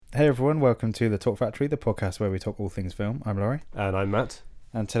Hey everyone, welcome to the Talk Factory, the podcast where we talk all things film. I'm Laurie. And I'm Matt.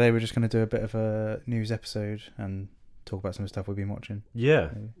 And today we're just going to do a bit of a news episode and talk about some stuff we've been watching. Yeah,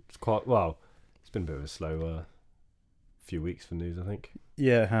 it's quite, well, it's been a bit of a slow few weeks for news, I think.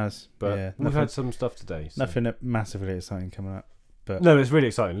 Yeah, it has. But yeah, we've had some stuff today. So. Nothing massively exciting coming up. But no, it's really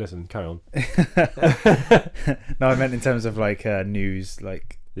exciting. Listen, carry on. No, I meant in terms of like news,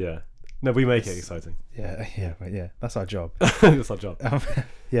 like... Yeah. No, we make it exciting. Yeah, that's our job. That's our job.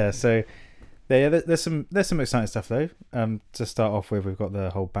 So there's some exciting stuff though. To start off with, we've got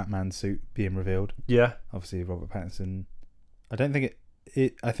the whole Batman suit being revealed. Yeah. Obviously, Robert Pattinson. I don't think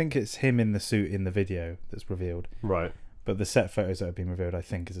I think it's him in the suit in the video that's revealed. Right. But the set photos that have been revealed, I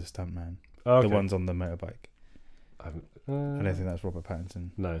think, is a stuntman. Okay. The ones on the motorbike. I don't think that's Robert Pattinson.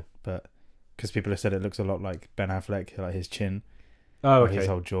 No. But because people have said it looks a lot like Ben Affleck, like his chin. Oh, like okay. his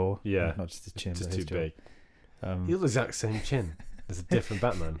whole jaw. Yeah. Not just his chin, just but his too jaw. big. He's the exact same chin. There's a different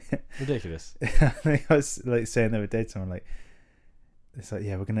Batman. Ridiculous. I think I was like saying the other day to someone, like, it's like,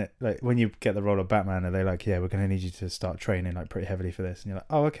 yeah, we're gonna, like, when you get the role of Batman, and they're like, yeah, we're gonna need you to start training like pretty heavily for this, and you're like,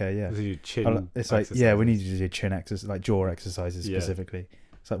 oh, okay, yeah. Chin it's like, yeah, we need you to do chin exercises, like jaw exercises specifically.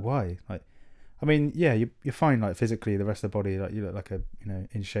 It's like, why? Like, I mean, yeah, you're fine, like physically, the rest of the body, like you look like a,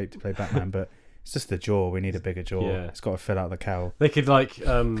 in shape to play Batman, but it's just the jaw. We need a bigger jaw. Yeah. It's got to fill out the cowl. They could like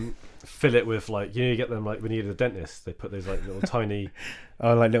fill it with like, you get them like when you go to the dentist, they put those like little tiny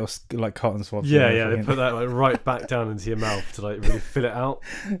like little like cotton swabs. They put that like right back down into your mouth to like really fill it out.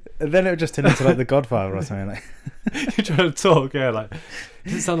 And then it would just turn into like The Godfather or something. Like you're trying to talk, like it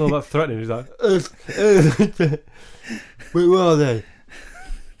doesn't sound all that threatening. He's like, where are they?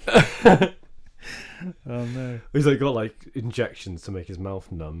 Oh no! He's like got like injections to make his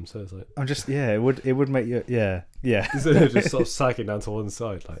mouth numb, so it's like it would make you He's just sort of sagging down to one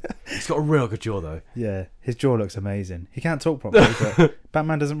side. Like he's got a real good jaw though. Yeah, his jaw looks amazing. He can't talk properly, but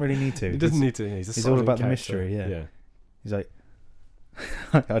Batman doesn't really need to. He doesn't need to. He's all about character. the mystery. Yeah. He's like,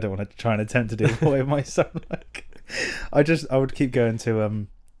 I don't want to try and attempt to do what it might sound like. I would keep going to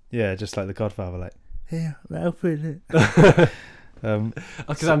just like The Godfather, like, yeah, Alfred. Because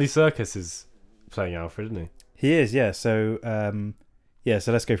Andy Serkis is playing Alfred, isn't he? He is, yeah. So,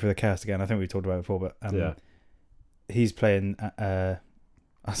 so let's go through the cast again. I think we talked about it before, but he's playing. I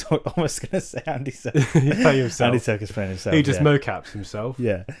was almost going to say Andy Serkis. He's playing himself. Andy Serkis playing himself. He just mocaps himself.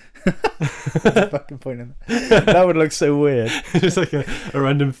 Yeah. The fucking point in that would look so weird. Just like a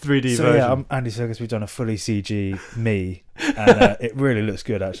random 3D version. Yeah, I'm Andy Serkis. We've done a fully CG me, and it really looks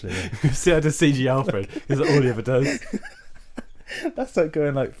good actually. See how to CG Alfred because that's all he ever does. That's like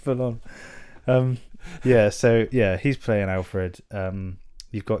going like full on. He's playing Alfred.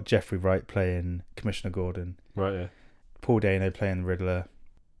 You've got Jeffrey Wright playing Commissioner Gordon. Right, yeah. Paul Dano playing Riddler.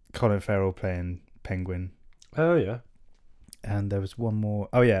 Colin Farrell playing Penguin. Oh, yeah. And there was one more.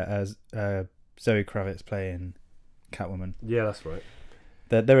 Oh, yeah, as Zoe Kravitz playing Catwoman. Yeah, that's right.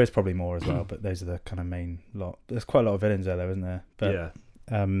 There is probably more as well, but those are the kind of main lot. There's quite a lot of villains there, though, isn't there? But,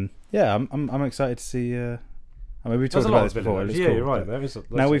 I'm excited to see... I mean, we talked about this before. Yeah, cool, you're right.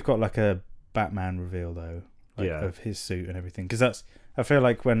 Now we've got like a Batman reveal though, of his suit and everything. Because I feel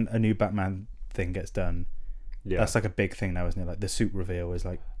like when a new Batman thing gets done, that's like a big thing now, isn't it? Like the suit reveal is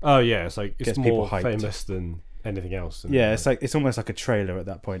like, oh yeah, it's like it's more hyped. famous than anything else. It's like it's almost like a trailer at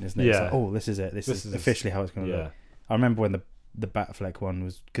that point, isn't it? Yeah. It's like, oh, this is it. This is officially how it's going to look. I remember when the Batfleck one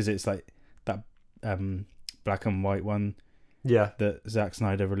was, because it's like that black and white one. Yeah. That Zack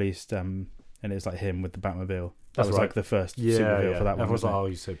Snyder released, and it's like him with the Batmobile. That was like the first suit reveal for that one. Everyone's like, oh,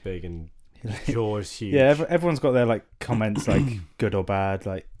 he's so big and his jaw is huge. Yeah, everyone's got their like comments, like good or bad,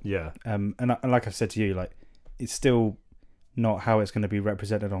 like and like I've said to you, like it's still not how it's going to be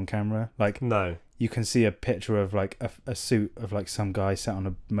represented on camera. Like, no, you can see a picture of like a suit of like some guy sat on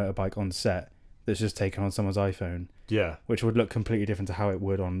a motorbike on set that's just taken on someone's iPhone. Yeah, which would look completely different to how it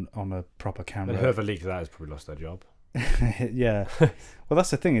would on a proper camera. And whoever leaked that has probably lost their job. Yeah, well,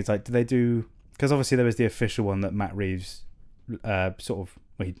 that's the thing. Is like, do they do? Because obviously there was the official one that Matt Reeves I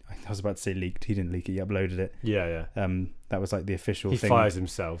was about to say leaked. He didn't leak it. He uploaded it. Yeah. That was like the official thing. He fires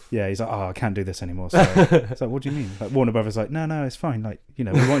himself. Yeah, he's like, oh, I can't do this anymore. So it's like, what do you mean? Like Warner Brothers like, no, it's fine. Like, we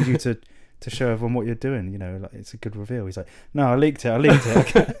want you to show everyone what you're doing. Like it's a good reveal. He's like, no, I leaked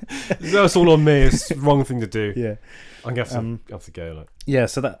it. That's all on me. It's the wrong thing to do. Yeah. I'm going to have to go. Like. Yeah,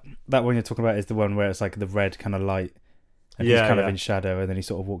 so that one you're talking about is the one where it's like the red kind of light. And he's kind of in shadow, and then he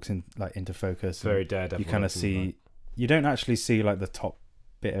sort of walks in like into focus. Very Daredevil. You kind of see. You don't actually see like the top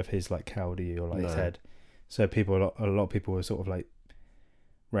bit of his like cowl, do you, or like his head. So a lot of people were sort of like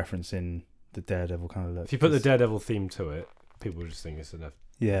referencing the Daredevil kind of look. If you put the Daredevil theme to it, people just think it's enough.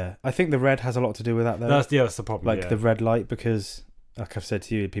 Yeah, I think the red has a lot to do with that though. That's the problem. Like the red light, because like I've said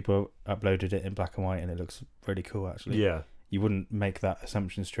to you, people uploaded it in black and white, and it looks really cool. Actually, Yeah, you wouldn't make that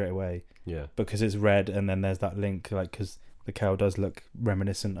assumption straight away. Yeah, because it's red, and then there's that link, like because the cow does look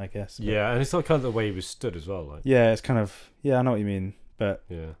reminiscent, I guess. But yeah, and it's like kind of the way he was stood as well. Like, yeah, it's kind of I know what you mean, but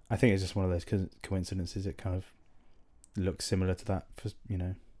yeah, I think it's just one of those coincidences. It kind of looks similar to that,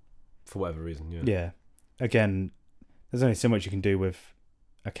 for whatever reason. Yeah, Yeah. Again, there's only so much you can do with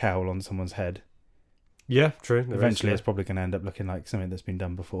a cowl on someone's head. Yeah, true. Eventually, it's probably going to end up looking like something that's been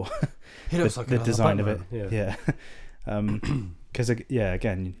done before. He looks like the design Batman. of it. Yeah. Because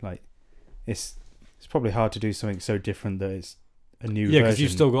again, like it's probably hard to do something so different that it's a new version. Yeah, because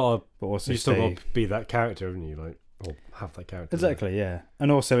you've still got to, but also got to be that character, haven't you? Like, or have that character. Exactly. Yeah,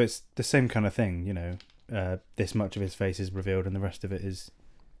 and also it's the same kind of thing. This much of his face is revealed, and the rest of it is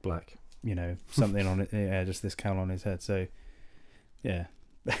black. Something on it. Yeah, just this cowl on his head. So, yeah.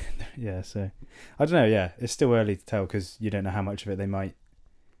 Yeah, so I don't know. Yeah, it's still early to tell because you don't know how much of it they might,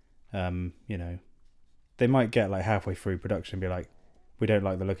 they might get like halfway through production and be like, we don't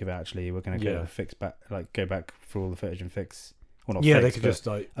like the look of it. Actually, we're going to go back through all the footage and fix. Well, not fix, they could just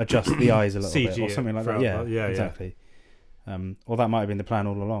like adjust the eyes a little bit or something like that. Yeah, exactly. Or that might have been the plan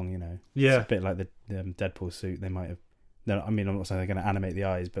all along. Yeah, it's a bit like the Deadpool suit. They might have. No, I mean, I'm not saying they're going to animate the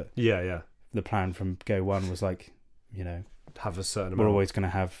eyes, but yeah. The plan from Go One was like, have a certain amount. We're always going to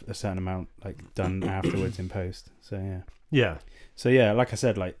have a certain amount like done afterwards in post. So yeah. So yeah, like I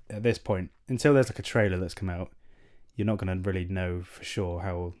said, like at this point, until there's like a trailer that's come out, you're not going to really know for sure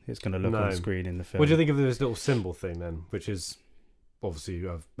how it's going to look on screen in the film. What do you think of this little symbol thing then, which is obviously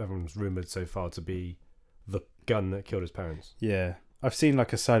everyone's rumored so far to be the gun that killed his parents? Yeah, I've seen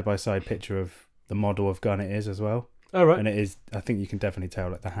like a side by side picture of the model of gun it is as well. Oh right, and it is. I think you can definitely tell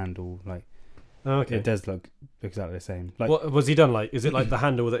like the handle, like. Oh, okay. It does look exactly the same. Like, what was he done? Like, is it like the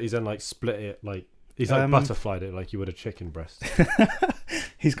handle that he's then like split it? Like he's like butterflied it like you would a chicken breast.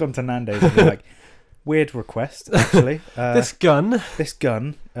 He's gone to Nando's and been like, weird request actually. This gun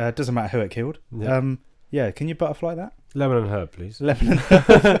doesn't matter who it killed. Yeah. Can you butterfly that? Lemon and herb, please. Lemon and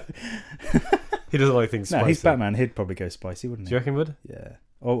herb. He doesn't like things spicy. No, he's Batman. He'd probably go spicy, wouldn't he? Do you reckon would? Yeah.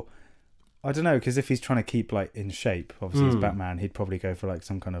 Oh, I don't know, because if he's trying to keep like in shape, obviously he's Batman. He'd probably go for like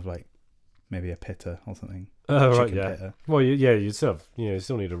some kind of like. Maybe a pitta or something. Oh, right, yeah. Pitta. Well, you still have, you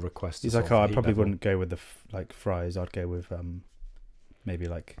still need a request. He's like, I probably wouldn't go with the fries. I'd go with maybe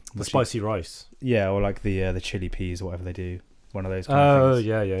like the spicy rice. Yeah, or like the chili peas or whatever they do. One of those. Kind of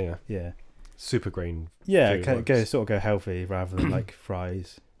things. Yeah. Super grain. Yeah, go healthy rather than like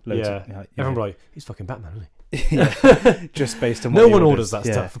fries. Loads of, everyone be like, he's fucking Batman, isn't he? Yeah, just based on what no one orders that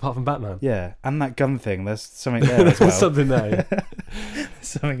stuff apart from Batman. Yeah, and that gun thing. There's something there as well. Something there. Yeah.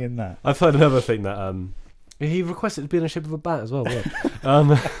 Something in that. I've heard another thing that he requested to be in the shape of a bat as well. Yeah.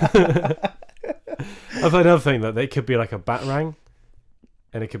 I've heard another thing that it could be like a batarang,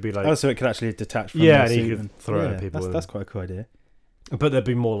 and it could be like so it could actually detach from and you could throw it at people. That's quite a cool idea. But there'd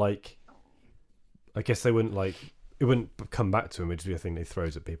be more like, I guess they wouldn't like. It wouldn't come back to him. It'd just be a thing he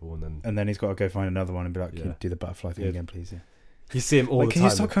throws at people, and then he's got to go find another one and be like, "Can you do the butterfly thing again, please?" Yeah. You see him all the time. Can you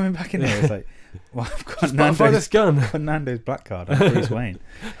stop coming back in here? It's like, well, I've got this gun. I've got Nando's black card. I'm Bruce Wayne.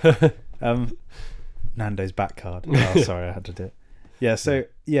 Nando's back card. Oh, sorry, I had to do it. Yeah. So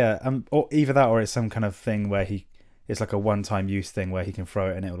or either that, or it's some kind of thing where it's like a one-time use thing where he can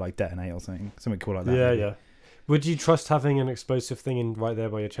throw it and it will like detonate or something cool like that. Yeah, maybe. Yeah. Would you trust having an explosive thing right there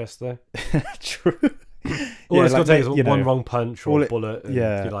by your chest, though? True. All it's got to take is one wrong punch or a bullet. And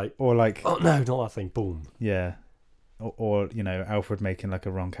you're like, or like, oh no, not that thing. Boom. Yeah. Or Alfred making like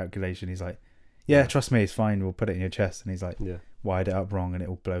a wrong calculation. He's like, trust me, it's fine. We'll put it in your chest. And he's like, wired it up wrong, and it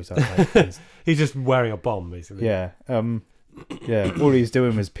all blows up. Like, he's just wearing a bomb, basically. Yeah. All he's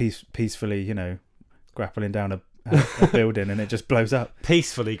doing was peacefully, grappling down a building, and it just blows up.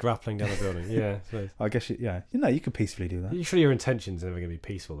 Peacefully grappling down a building. Yeah. I guess you could peacefully do that. You sure your intentions are never going to be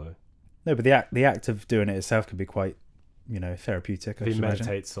peaceful though? No, but the act of doing it itself could be quite, therapeutic. He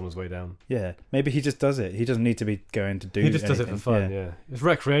meditates on his way down. Yeah, maybe he just does it. He doesn't need to be going to do. He just anything. does it for fun. Yeah, it's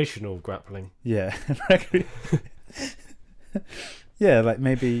recreational grappling. Yeah, yeah. Like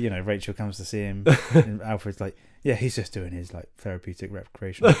maybe Rachel comes to see him, and Alfred's like, he's just doing his like therapeutic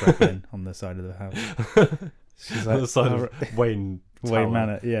recreational grappling on the side of the house. She's like, on the side of Wayne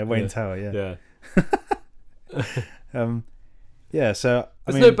Manor. Yeah, Wayne Tower. Yeah. Yeah, so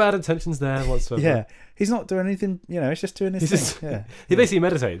there's no bad intentions there whatsoever. Yeah, he's not doing anything. He's just doing his thing. He basically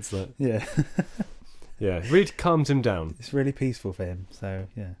meditates. Like. Yeah, yeah, really calms him down. It's really peaceful for him. So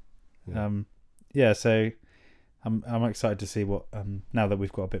So I'm excited to see what now that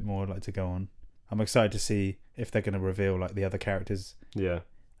we've got a bit more like to go on. I'm excited to see if they're going to reveal like the other characters. Yeah.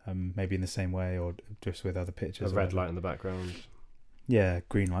 Maybe in the same way or just with other pictures. A red light in the background. Yeah,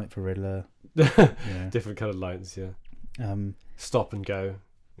 green light for Riddler. Yeah. Different coloured lights, yeah. Stop and go.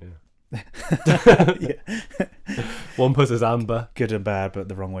 Yeah. Yeah. One pusses amber. Good and bad, but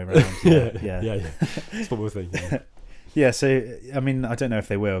the wrong way around. Yeah. That's what we're thinking. Yeah, so, I mean, I don't know if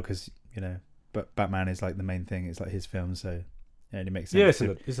they will, because, but Batman is, like, the main thing. It's, like, his film, so it only makes sense. Yeah, it's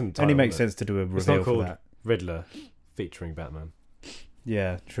in the title, only makes sense to do a reveal for that. Riddler featuring Batman.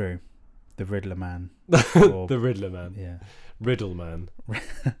 Yeah, true. The Riddler Man. The Riddler Man. Yeah. Riddle Man.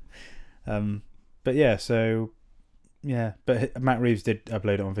 But yeah, so... Yeah, but Matt Reeves did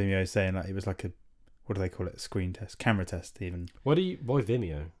upload it on Vimeo saying that it was like a... What do they call it? Screen test? Camera test, even. Why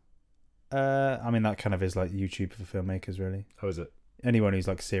Vimeo? I mean, that kind of is like YouTube for filmmakers, really. How is it? Anyone who's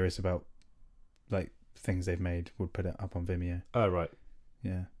like serious about like things they've made would put it up on Vimeo. Oh, right.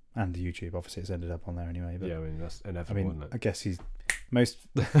 Yeah, and YouTube. Obviously, it's ended up on there anyway. But, yeah, I mean that's inevitable, isn't it? I guess most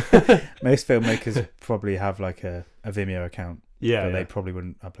filmmakers probably have like a Vimeo account. Yeah, but they probably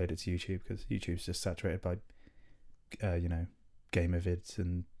wouldn't upload it to YouTube because YouTube's just saturated by, gamer vids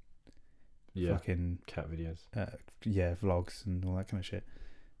and fucking cat videos. Vlogs and all that kind of shit.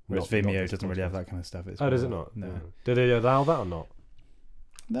 Whereas Vimeo doesn't really have that kind of stuff. It's does it not? No. Yeah. Do they allow that or not?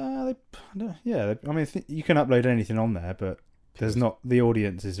 No, I mean, you can upload anything on there, but there's not. The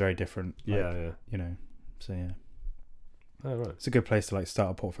audience is very different. Yeah. So yeah. Oh, right. It's a good place to like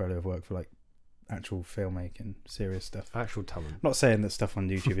start a portfolio of work for like actual filmmaking, serious stuff. Actual talent. Not saying that stuff on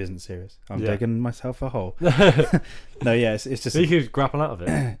YouTube isn't serious. I'm digging myself a hole. No, yeah, it's just. You could grapple out of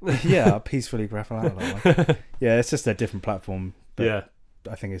it. Yeah, I'll peacefully grapple out of that one. Yeah, it's just a different platform. But yeah.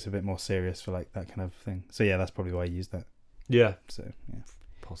 I think it's a bit more serious for like that kind of thing. So yeah, that's probably why I used that. Yeah. So yeah.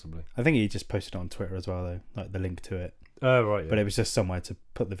 Possibly. I think he just posted it on Twitter as well, though, like the link to it. Oh, right. Yeah. But it was just somewhere to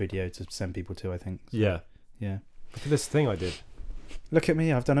put the video to send people to, I think. So, yeah. Yeah. Look at this thing I did. Look at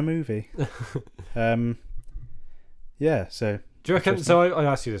me, I've done a movie. Yeah, so... Do you reckon... So I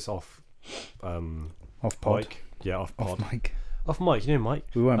asked you this off... off pod? Mic. Yeah, off pod. Off mic. Off mic, you know Mike.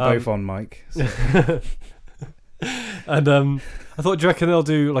 We weren't both on mic. So. And I thought, do you reckon they'll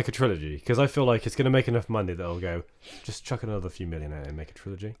do like a trilogy? Because I feel like it's going to make enough money that they'll go, just chuck another few million out and make a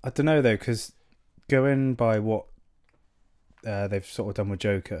trilogy. I don't know, though, because going by what they've sort of done with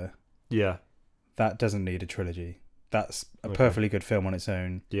Joker... Yeah. That doesn't need a trilogy. That's a perfectly good film on its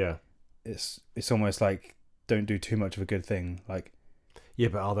own. Yeah. It's almost like don't do too much of a good thing. Like, yeah,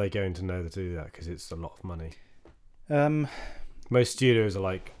 but are they going to know to do that? Because it's a lot of money. Most studios are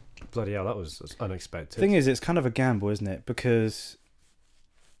like, bloody hell, that was unexpected. Thing is, it's kind of a gamble, isn't it? Because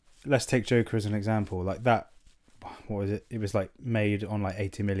let's take Joker as an example. Like that, what was it? It was like made on like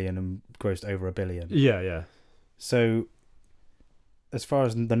 80 million and grossed over $1 billion. Yeah. So as far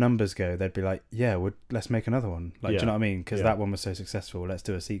as the numbers go, they'd be like, yeah, let's make another one. Like, do you know what I mean? Because that one was so successful, let's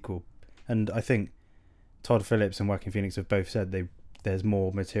do a sequel. And I think Todd Phillips and Joaquin Phoenix have both said there's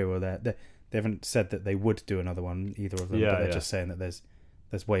more material there. They haven't said that they would do another one, either of them, but they're just saying that there's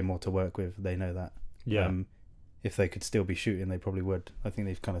way more to work with. They know that. Yeah. If they could still be shooting, they probably would. I think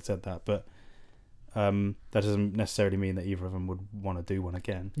they've kind of said that, but that doesn't necessarily mean that either of them would want to do one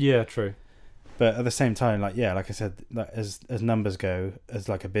again. Yeah, true. But at the same time, like I said, like as numbers go, as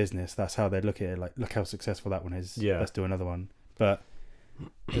like a business, that's how they look at it. Like, look how successful that one is. Yeah. Let's do another one. But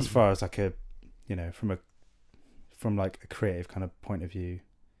as far as like a, from like a creative kind of point of view,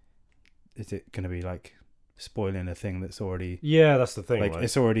 is it going to be like spoiling a thing that's already? Yeah, that's the thing. Like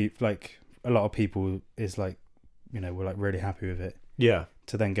it's already like a lot of people is like, we're like really happy with it. Yeah.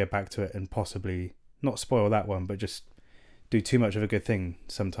 To then go back to it and possibly not spoil that one, but just do too much of a good thing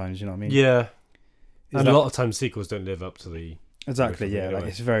sometimes. You know what I mean? Yeah. And a lot of times sequels don't live up to the... Exactly, yeah. Anyway. Like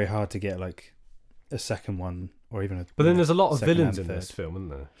it's very hard to get like a second one or even a... But then there's a lot of villains in this film, isn't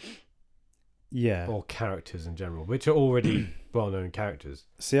there? Yeah. Or characters in general, which are already well-known characters.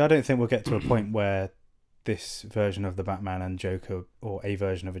 See, I don't think we'll get to a point where this version of the Batman and Joker or a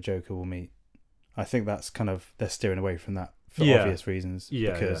version of a Joker will meet. I think that's kind of... They're steering away from that for obvious reasons.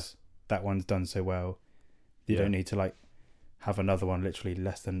 Yeah, because that one's done so well. You don't need to like have another one literally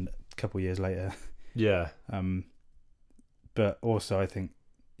less than a couple of years later. Yeah. But also I think,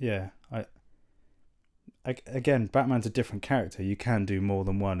 again, Batman's a different character. You can do more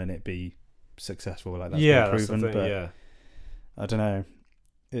than one and it be successful. Like that's been proven. That's the thing, but I don't know.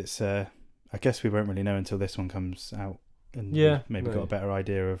 It's I guess we won't really know until this one comes out and maybe got a better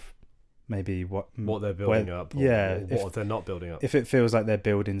idea of maybe what they're building up. Or what they're not building up. If it feels like they're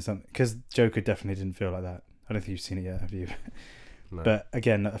building something, because Joker definitely didn't feel like that. I don't think you've seen it yet, have you? No. But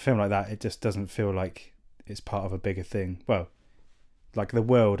again, a film like that, it just doesn't feel like it's part of a bigger thing. Well, like the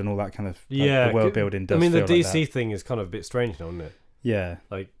world and all that kind of the world building does. I mean, the feel DC thing is kind of a bit strange now, isn't it? Yeah.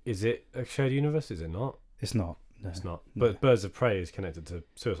 Like, is it a shared universe? Is it not? It's not. it's not. But Birds of Prey is connected to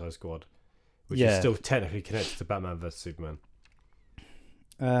Suicide Squad, which is still technically connected to Batman vs Superman.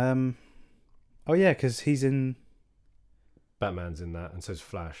 Oh yeah, because he's in. Batman's in that, and so's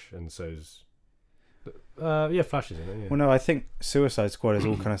Flash, and so's. Flash is in it. Yeah. Well, no, I think Suicide Squad is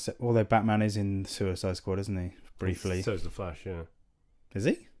all kind of. Although Batman is in Suicide Squad, isn't he? Briefly. So's the Flash. Yeah. Is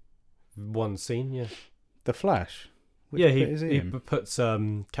he? One scene, yeah. The Flash. Which he puts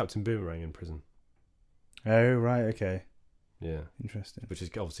Captain Boomerang in prison. Oh right, okay. Yeah, interesting. Which is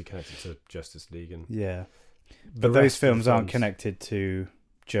obviously connected to Justice League and but those films aren't connected to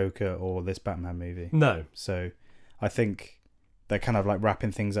Joker or this Batman movie. No, so I think they're kind of like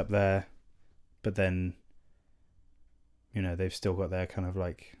wrapping things up there, but then they've still got their kind of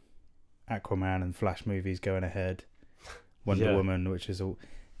like Aquaman and Flash movies going ahead. Wonder Woman, which is all.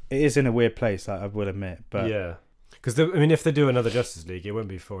 It is in a weird place, I will admit, but yeah, because if they do another Justice League, it won't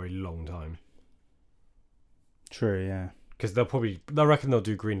be for a long time. True, yeah. Because I reckon they'll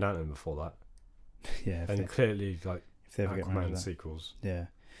do Green Lantern before that. Yeah, and clearly like if they ever get Aquaman sequels. Yeah,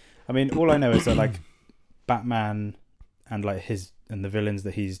 I mean, all I know is that like Batman and like the villains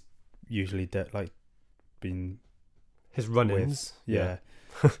that he's usually been his run-ins. Yeah.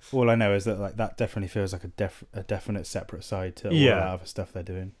 All I know is that like that definitely feels like a definite separate side to all that other stuff they're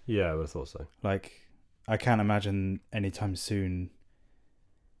doing. Yeah, I would have thought so. Like, I can't imagine anytime soon.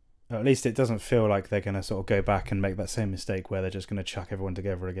 Or at least it doesn't feel like they're going to sort of go back and make that same mistake where they're just going to chuck everyone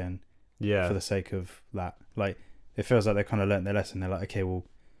together again. Yeah. For the sake of that. Like, it feels like they kind of learnt their lesson. They're like, okay, well,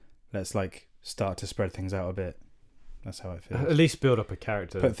 let's like start to spread things out a bit. That's how it feels. At least build up a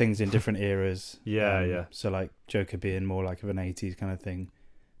character. Put things in different eras. Yeah. So like Joker being more like of an 80s kind of thing.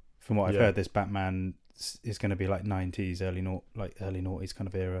 From what I've heard, this Batman is going to be like 90s, early noughties kind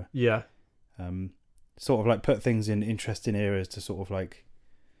of era. Yeah. Sort of like put things in interesting eras to sort of like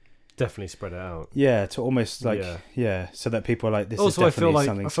definitely spread it out. Yeah, to almost like so that people are like this. Also, is definitely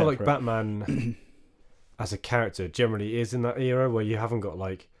something I feel separate. like Batman as a character generally is in that era where you haven't got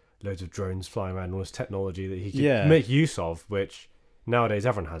like loads of drones flying around, all this technology that he can make use of, which nowadays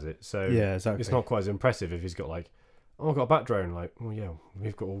everyone has it. So exactly. It's not quite as impressive if he's got like, oh, I've got a bat drone. Like, well, yeah,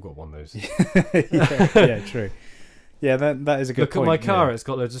 we've all got one of those. yeah, true. Yeah, that is a good point. Look at my car; it's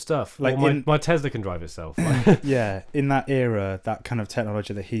got loads of stuff. Like my Tesla can drive itself. Yeah, in that era, that kind of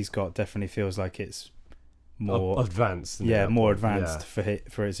technology that he's got definitely feels like it's more advanced. Yeah, more advanced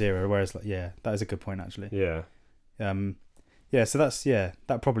for its era. Whereas, like, that is a good point actually. Yeah. So that's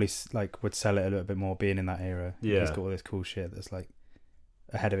that probably like would sell it a little bit more being in that era. Yeah, he's got all this cool shit that's like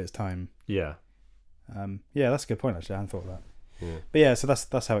ahead of its time. Yeah. That's a good point actually. I hadn't thought of that. Yeah. But so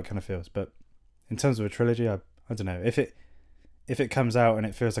that's how it kind of feels. But in terms of a trilogy, I don't know if it comes out and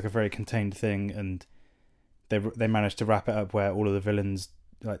it feels like a very contained thing, and they manage to wrap it up where all of the villains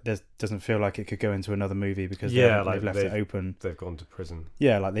like doesn't feel like it could go into another movie because they've left it open. They've gone to prison.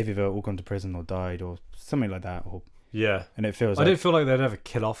 Yeah, like they've either all gone to prison or died or something like that. Or and it feels. I don't feel like they'd ever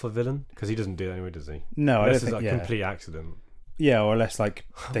kill off a villain because he doesn't do that anyway, does he? No, unless I don't think. It's a complete accident. Yeah, or less like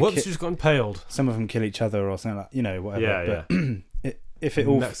whoops, just got impaled. Some of them kill each other or something like whatever. But if it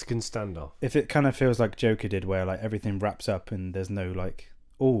all Mexican standoff. If it kind of feels like Joker did, where like everything wraps up and there's no like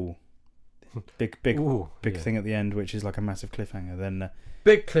big thing at the end, which is like a massive cliffhanger, then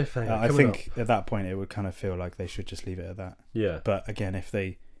big cliffhanger. I think at that point it would kind of feel like they should just leave it at that. Yeah. But again,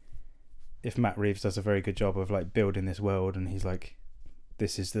 if Matt Reeves does a very good job of like building this world, and he's like,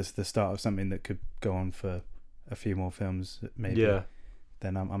 this is the start of something that could go on for a few more films, maybe. Yeah.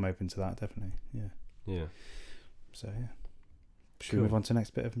 Then I'm open to that, definitely. Yeah. Yeah. So should we move on to the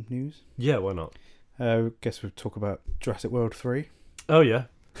next bit of news? Yeah, why not? Guess we'll talk about Jurassic World 3. Oh yeah.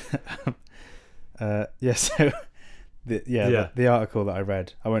 So the article that I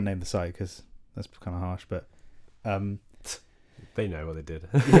read, I won't name the site because that's kind of harsh, but they know what they did.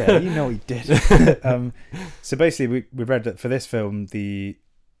 Yeah, you know what he did. So basically, we read that for this film,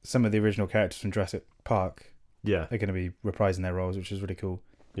 some of the original characters from Jurassic Park are going to be reprising their roles, which is really cool.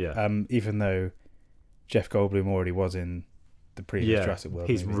 Yeah. Even though Jeff Goldblum already was in the previous Jurassic World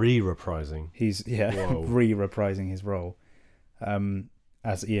he's movie. re-reprising. He's re-reprising his role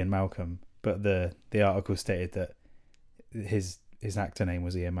as Ian Malcolm. But the article stated that his actor name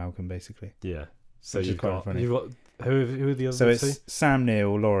was Ian Malcolm, basically. Yeah. So you've got who are the others? So it's Sam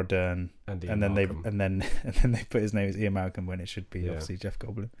Neill, Laura Dern, and then they put his name as Ian Malcolm when it should be obviously Jeff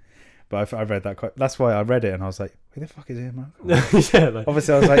Goldblum. But I read that that's why I read it and I was like, who the fuck is Ian Malcolm?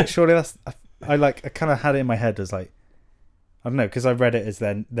 Obviously I was like, surely I kind of had it in my head as like, I don't know, because I read it as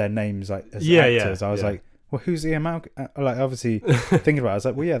their names like as actors. I was like, well, who's Ian Malcolm? Like, obviously, thinking about it, I was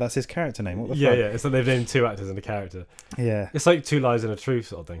like, well, yeah, that's his character name. What the fuck? Yeah. It's like they've named 2 actors and a character. Yeah. It's like 2 lies and a truth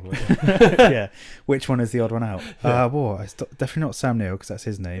sort of thing. Yeah. Which one is the odd one out? It's definitely not Sam Neill, because that's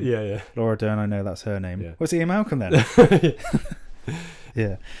his name. Yeah. Laura Dern, I know that's her name. Yeah. What's Ian Malcolm then?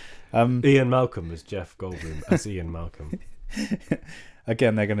 Yeah. Ian Malcolm is Jeff Goldblum as Ian Malcolm.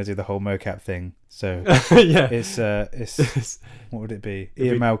 Again, they're going to do the whole mocap thing. So yeah, it's what would it be?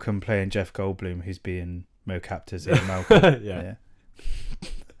 Ian Malcolm playing Jeff Goldblum, who's being mocapped as Ian Malcolm. Yeah.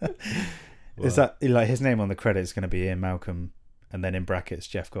 Is that like his name on the credits going to be Ian Malcolm, and then in brackets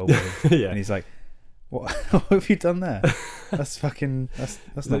Jeff Goldblum? Yeah. And he's like, "What have you done there? That's fucking. That's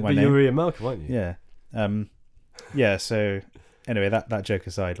not my name." But you were Ian Malcolm, aren't you? Yeah. Yeah. So anyway, that joke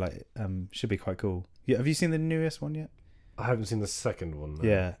aside, like, should be quite cool. Yeah. Have you seen the newest one yet? I haven't seen the second one. No.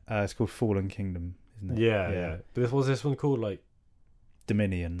 Yeah, it's called Fallen Kingdom, isn't it? Yeah. But was this one called like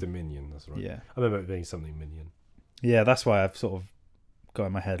Dominion? That's right. Yeah. I remember it being something Minion. Yeah, that's why I've sort of got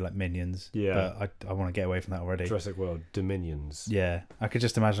in my head like Minions. Yeah. But I want to get away from that already. Jurassic World Dominions. Yeah, I could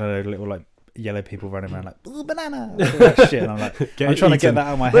just imagine a little like yellow people running around like ooh, banana, all that shit, and I'm like, I'm trying to get that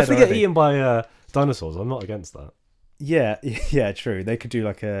out of my head. If they get eaten by dinosaurs, I'm not against that. Yeah, true. They could do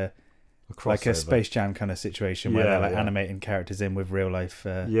like a Space Jam kind of situation where they're like animating characters in with real life.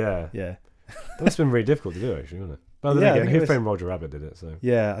 Yeah. That's been really difficult to do, actually, hasn't it? Well, then again, Who Framed Roger Rabbit did it, so.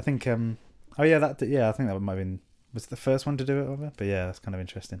 Yeah, I think. I think that might have been was the first one to do it over. But yeah, that's kind of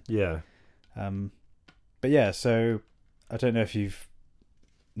interesting. Yeah. But yeah, so I don't know if you've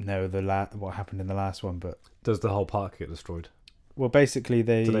know what happened in the last one, but does the whole park get destroyed? Well, basically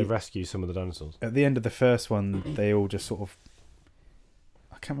do they rescue some of the dinosaurs at the end of the first one? They all just sort of.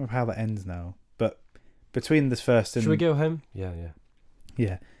 I can't remember how that ends now, but between this first and... Should we go home? Yeah.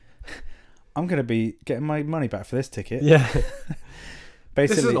 I'm going to be getting my money back for this ticket. Yeah. Basically,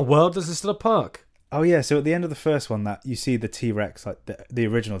 this isn't a world, this is still a park. Oh, yeah, so at the end of the first one, that you see the T-Rex, like the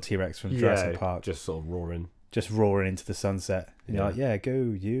original T-Rex from Jurassic Park. Just sort of roaring. Just roaring into the sunset. And you're like, yeah, go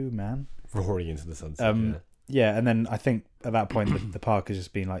you, man. Roaring into the sunset, Yeah, and then I think at that point, the park has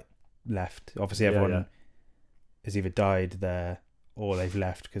just been, like, left. Obviously, everyone has either died there... or they've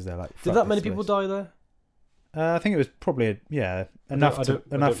left because they're like. Did that many people die there? I think it was probably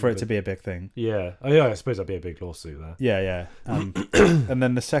enough for it to be a big thing. Yeah. Oh yeah. I suppose that'd be a big lawsuit there. Yeah. And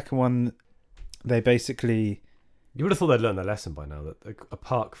then the second one, they basically. You would have thought they'd learned their lesson by now that a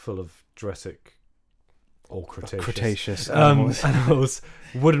park full of Jurassic or Cretaceous animals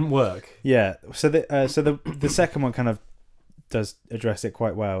wouldn't work. Yeah. So the second one kind of does address it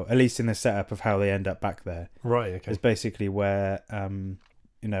quite well, at least in the setup of how they end up back there. Right. Okay. It's basically where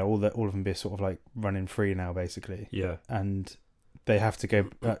all of them be sort of like running free now, basically. Yeah. And they have to go.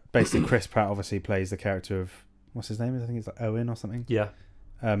 Basically, Chris Pratt obviously plays the character of what's his name? I think it's like Owen or something. Yeah.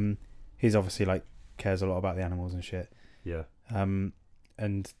 He's obviously like cares a lot about the animals and shit. Yeah. And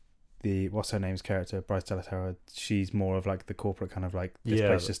the what's her name's character, Bryce Dallas Howard, she's more of like the corporate kind of like this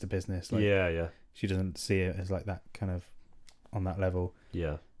place is just a business. Like, yeah. She doesn't see it as like that kind of on that level.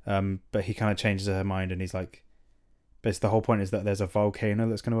 Yeah. But he kind of changes her mind, and he's like, basically the whole point is that there's a volcano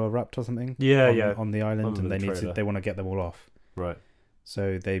that's going to erupt or something. On the island, and they want to get them all off. Right.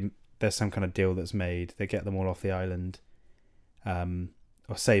 So there's some kind of deal that's made. They get them all off the island,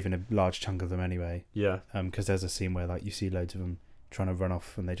 or saving a large chunk of them anyway. Yeah. Because there's a scene where like you see loads of them trying to run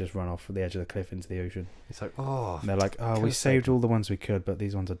off, and they just run off the edge of the cliff into the ocean. It's like, and they're like, we saved all the ones we could, but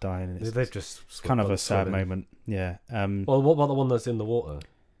these ones are dying. And they've just kind of a sad moment. Yeah. Well, what about the one that's in the water?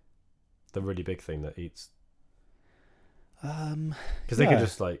 The really big thing that eats. Because they could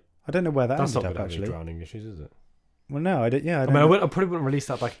just like. I don't know where that's ended not up actually. Drowning issues, is it? Well, no, I don't. Yeah, I probably wouldn't release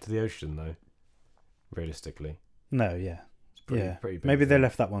that back into the ocean though. Realistically. No. Yeah. Pretty big maybe thing. they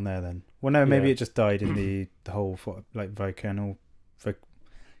left that one there then. Well, no, maybe it just died in the whole like volcano.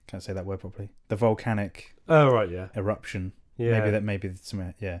 Can't say that word properly. The volcanic. Oh right, yeah. Eruption. Yeah. Maybe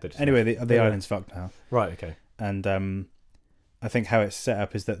some. Yeah. Anyway, the island's fucked now. Right. Okay. And I think how it's set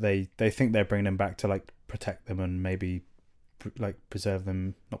up is that they think they're bringing them back to like protect them and maybe like preserve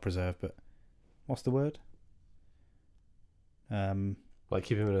them. Not preserve, but what's the word? Like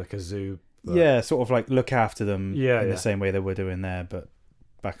keep them in like a zoo. Yeah, sort of like look after them. In the same way they were doing there, but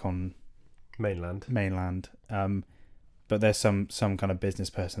back on mainland. But there's some kind of business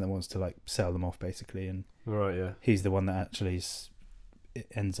person that wants to like sell them off basically, and right, yeah, he's the one that actually it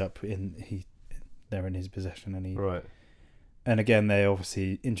ends up they're in his possession, and he right. And again, they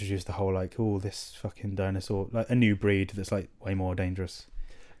obviously introduced the whole like, this fucking dinosaur, like a new breed that's like way more dangerous.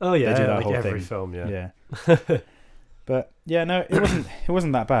 Oh yeah, they do that like whole every thing. film, yeah. But yeah, no, it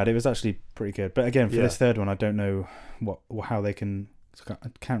wasn't that bad. It was actually pretty good. But again, for this third one, I don't know how they can So I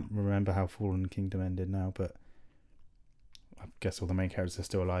can't remember how Fallen Kingdom ended now, but I guess all the main characters are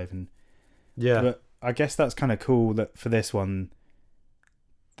still alive. And but I guess that's kind of cool that for this one,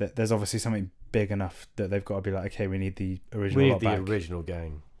 that there's obviously something big enough that they've got to be like, okay, we need the original. We need the original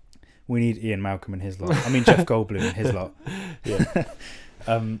gang. We need Ian Malcolm and his lot. I mean Jeff Goldblum and his lot. Yeah.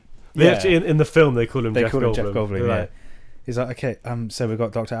 They actually in the film they call him Jeff Goldblum. Yeah. He's like, okay, so we've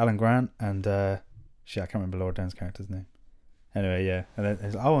got Dr. Alan Grant and I can't remember Laura Dern's character's name. Anyway, yeah, and then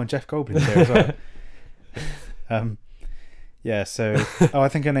he's like, and Jeff Goldblum's there as well. So I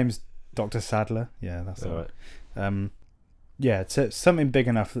think her name's Dr. Sadler. Yeah, that's all right. So something big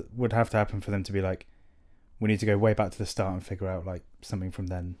enough would have to happen for them to be like, we need to go way back to the start and figure out like something from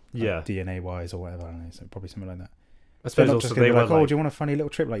then, like DNA wise or whatever. I don't know, so probably something like that. I suppose not just they were like, do you want a funny little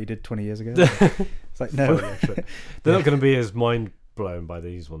trip like you did 20 years ago? It's like, no. They're not going to be as mind blown by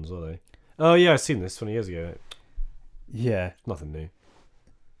these ones, are they? Oh yeah, I've seen this 20 years ago. Yeah, nothing new.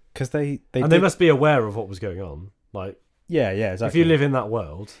 Because they must be aware of what was going on. Like, yeah, exactly. If you live in that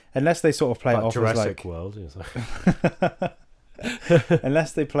world, unless they sort of play it off Jurassic as like world,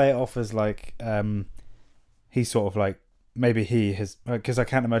 unless they play it off as like he's sort of like maybe he has, because I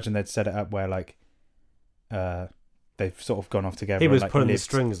can't imagine they'd set it up where like they've sort of gone off together. He was and, like, pulling the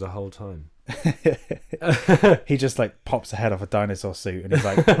strings the whole time. He just like pops a head off a dinosaur suit and he's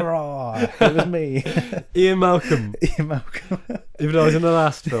like, hurrah, it was me. Ian Malcolm. Even though I was in the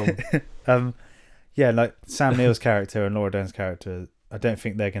last film. Like Sam Neill's character and Laura Dern's character, I don't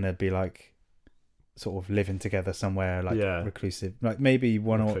think they're going to be like sort of living together somewhere like reclusive. Like maybe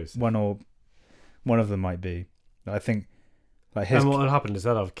one of them might be. I think like his. And what will happen is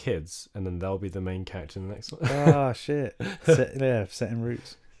they'll have kids, and then they'll be the main character in the next one. Oh shit! Setting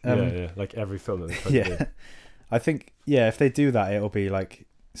roots. Like every film that they try to do. I think if they do that, it'll be like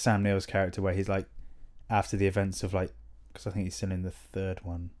Sam Neill's character where he's like after the events of like, because I think he's still in the third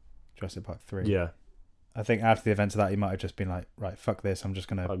one, Jurassic Park 3. Yeah. I think after the events of that, he might have just been like, right, fuck this, I'm just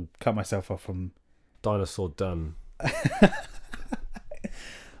gonna cut myself off from dinosaur done.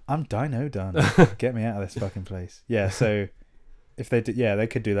 I'm dino done. Get me out of this fucking place. Yeah, so if they did, they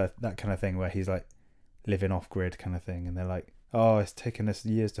could do that kind of thing where he's like living off grid kind of thing, and they're like, oh, it's taken us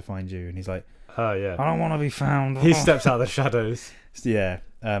years to find you, and he's like, oh yeah, I don't want to be found. He steps out of the shadows. Yeah.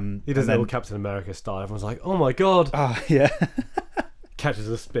 He does little Captain America style. Everyone's like, oh my god. Oh yeah. Catches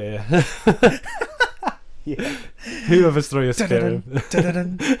a spear. Yeah. Whoever's throwing a spear. It's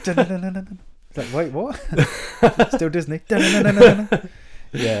like, wait, what? Still Disney.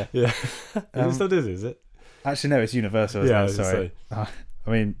 Yeah. Is it still Disney, is it? Actually, no, it's Universal. Isn't yeah, it? Sorry. I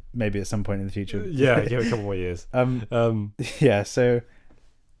mean, maybe at some point in the future. Yeah, give it a couple more years. Yeah, so...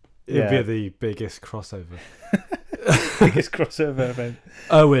 It'd be the biggest crossover. Biggest crossover event.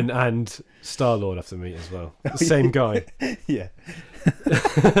 Owen and Star-Lord have to meet as well. Same guy. Yeah.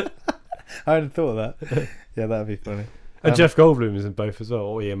 I hadn't thought of that. Yeah, that'd be funny. And Jeff Goldblum is in both as well,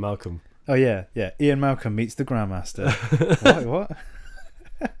 or Ian Malcolm. Oh yeah. Ian Malcolm meets the Grandmaster. What?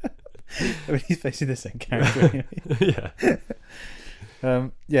 I mean, he's basically the same character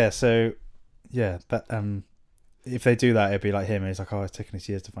anyway. That if they do that, it'd be like him, and he's like, oh, it's taken us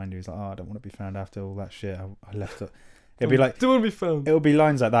years to find you. He's like, oh, I don't want to be found after all that shit. I left it. It'd be like, don't want to be found. It'll be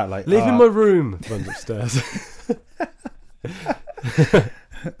lines like that, like, leave in my room. Runs upstairs.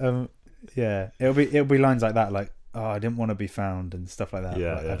 It'll be lines like that, like, oh, I didn't want to be found and stuff like that.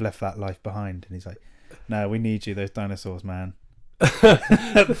 Yeah, like, I've left that life behind. And he's like, no, we need you, those dinosaurs, man.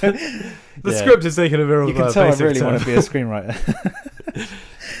 The script is taking a very you can tell I really want to be a screenwriter.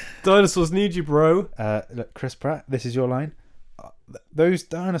 Dinosaurs need you, bro. Look, Chris Pratt, this is your line. Those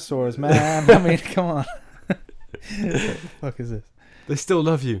dinosaurs, man. I mean, come on. What the fuck is this? They still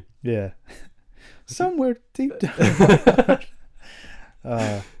love you. Yeah. Somewhere deep down.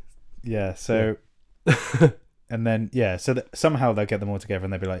 So and then so somehow they'll get them all together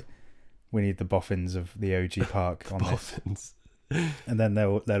and they'll be like, we need the boffins of the OG park on boffins. And then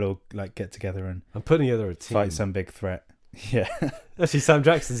they'll all like get together and I'm putting together a team. Fight some big threat. Yeah. Actually, Sam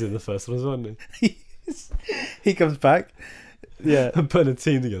Jackson's in the first one as well, isn't he? He comes back. Yeah. And putting a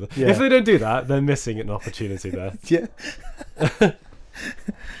team together. Yeah. If they don't do that, they're missing an opportunity there. Yeah.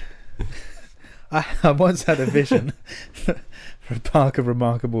 I once had a vision for a park of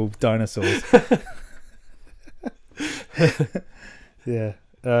remarkable dinosaurs. Yeah.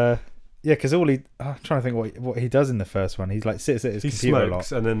 Because I'm trying to think what he does in the first one. He's like sits at his computer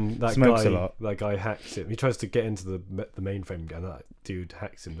smokes, a lot. And then that guy hacks him. He tries to get into the mainframe, and that dude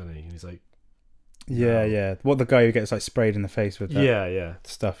hacks him, doesn't he? And he's like, yeah. What, the guy who gets like sprayed in the face with that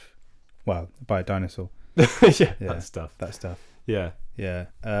stuff? Well, by a dinosaur. Yeah, that stuff. That stuff. Yeah. Yeah.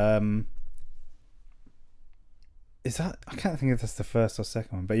 Is that? I can't think if that's the first or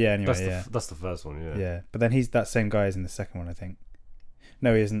second one, but yeah. Anyway, that's the first one. Yeah. Yeah, but then he's that same guy as in the second one, I think.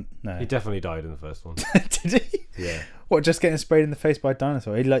 No, he isn't. No, he definitely died in the first one. Did he? Yeah. What? Just getting sprayed in the face by a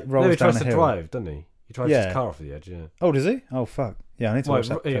dinosaur? He like rolls down a hill. No, he tries to drive, doesn't he? He drives his car off the edge. Yeah. Oh, does he? Oh fuck. Yeah, I need to watch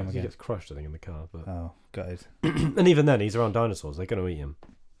that film again. He gets crushed, I think, in the car. But... Oh, gutted. And even then, he's around dinosaurs. They're going to eat him.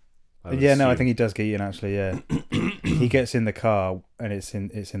 Yeah, no, I think he does get eaten. Actually, yeah. He gets in the car, and it's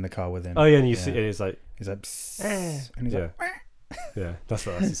in the car with him. Oh yeah, and you see, it's like he's like, and he's like, yeah, that's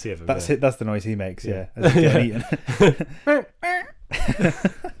what I see of him. That's it. That's the noise he makes. Yeah, as he's getting eaten.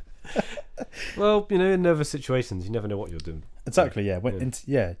 Well, in nervous situations, you never know what you're doing. Exactly.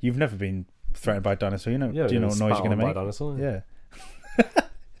 Yeah. You've never been threatened by a dinosaur. Do you know what noise you're going to make? By a dinosaur, yeah.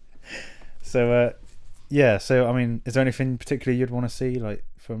 So, So, I mean, is there anything particularly you'd want to see, like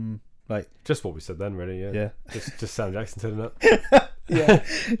from like just what we said then, really? Yeah. Yeah. Just Sam Jackson turning up. Yeah.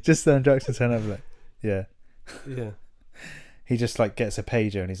 Just Sam Jackson turning up, like, yeah. Yeah. He just like gets a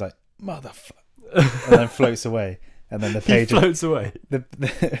pager and he's like, motherfucker, and then floats away. And then the pager floats away.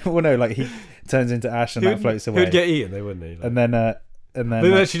 Well, no, like he turns into ash and that floats away. He'd get eaten, they wouldn't he? Like, and then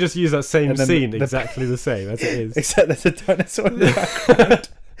they actually just use that same scene exactly the same as it is, except there's a dinosaur in the background.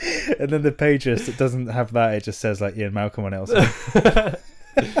 And then the page it doesn't have that. It just says like Ian Malcolm on it.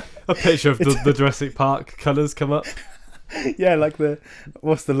 A picture of the Jurassic Park colours come up. Yeah, like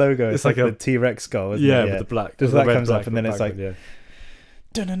what's the logo? It's like a T-Rex skull, isn't it? Yeah, with the black. Just that comes up, and then it's like. Yeah.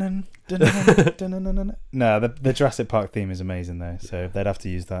 No, the Jurassic Park theme is amazing though, so they'd have to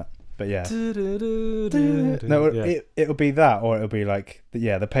use that. But yeah, no, it'll be that, or it'll be like the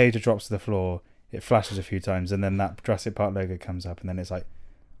pager drops to the floor, it flashes a few times, and then that Jurassic Park logo comes up, and then it's like,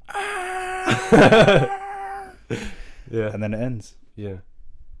 yeah, and then it ends. Yeah,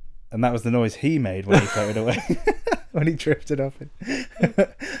 and that was the noise he made when he floated away. When he drifted off it.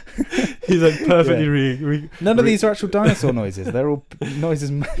 He's like perfectly None of these are actual dinosaur noises. They're all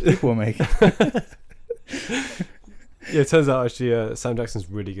noises people are making. Yeah, it turns out actually Sam Jackson's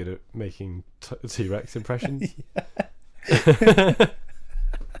really good at making T-Rex impressions. He's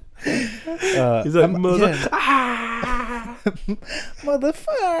like,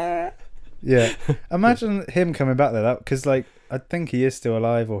 motherfucker. Yeah. Imagine him coming back there, because like I think he is still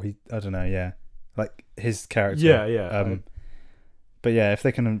alive, or I don't know, yeah. Like his character. Yeah. But yeah, if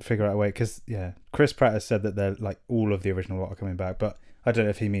they can figure out a way, because Chris Pratt has said that they're like all of the original lot are coming back, but I don't know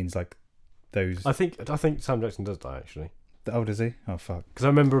if he means like those. I think Sam Jackson does die actually. Oh, does he? Oh fuck. Because I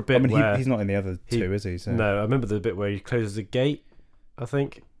remember a bit where he's not in the other two, is he? So. No, I remember the bit where he closes a gate, I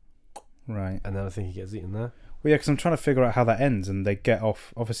think. Right. And then I think he gets eaten there. Well, yeah, because I'm trying to figure out how that ends, and they get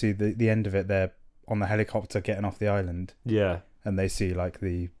off. Obviously, the end of it, they're on the helicopter getting off the island. Yeah. And they see like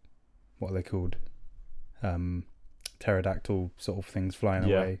what are they called? Pterodactyl sort of things flying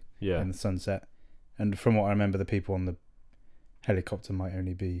away in the sunset. And from what I remember, the people on the helicopter might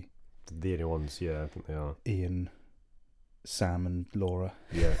only be the only ones. Yeah, I think they are Ian, Sam, and Laura.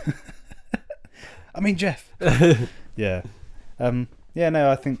 Yeah. I mean Jeff. Yeah.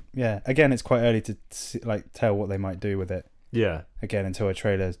 No, I think again, it's quite early to see, like tell what they might do with it. Yeah. Again, until a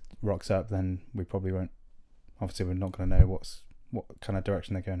trailer rocks up, then we probably won't. Obviously, we're not going to know what kind of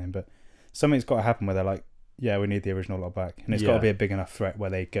direction they're going in, but something's got to happen where they're like, yeah, we need the original lot back, and it's got to be a big enough threat where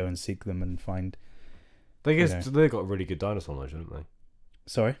they go and seek them and find. They've got really good dinosaur knowledge, haven't they?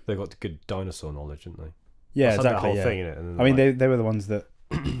 Sorry, they've got good dinosaur knowledge, haven't they? Yeah, exactly. That whole thing in it. And I mean, they were the ones that.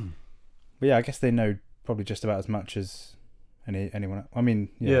 Well, yeah, I guess they know probably just about as much as anyone. I mean,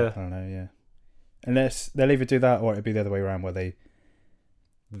 I don't know. Yeah, unless they'll either do that or it'd be the other way around, where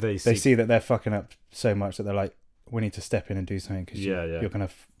they see that they're fucking up so much that they're like, we need to step in and do something because you're gonna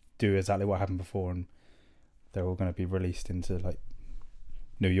do exactly what happened before, and they're all going to be released into like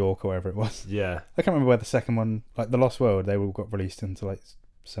New York or wherever it was. Yeah, I can't remember where the second one, like the Lost World, they all got released into like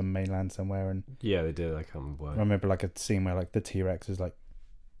some mainland somewhere, and yeah, they did. I can't remember where. I remember like a scene where like the T-Rex is like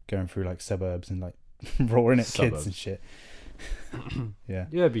going through like suburbs and like roaring at kids and shit. Yeah,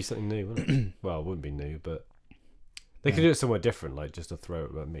 it'd be something new, wouldn't it? Well, it wouldn't be new, but they could do it somewhere different, like just a throw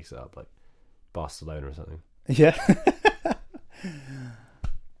it, mix it up, like Barcelona or something. Yeah.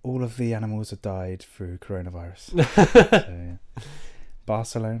 All of the animals have died through coronavirus. So, yeah.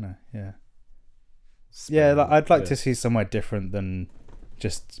 Barcelona, yeah. Spain, yeah, like, I'd like to see somewhere different than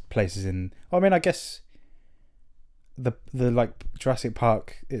just places in. I mean, I guess the like Jurassic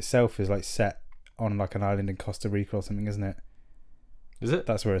Park itself is like set on like an island in Costa Rica or something, isn't it? Is it?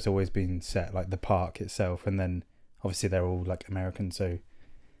 That's where it's always been set, like the park itself, and then obviously they're all like American, so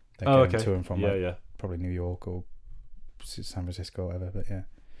they're going to and from probably New York or San Francisco or whatever. But yeah.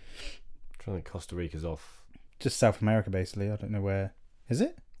 I think Costa Rica's off. Just South America, basically. I don't know where. Is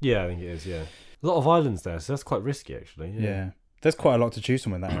it? Yeah, I think it is. Yeah, a lot of islands there, so that's quite risky actually. Yeah. There's quite a lot to choose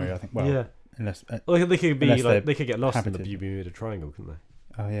from in that area, I think. Well, yeah. Unless They could be like they could get lost in the Bermuda Triangle, couldn't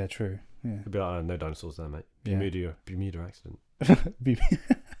they? Oh yeah, true. Yeah. It'd be like, no dinosaurs there, mate. Bermuda accident.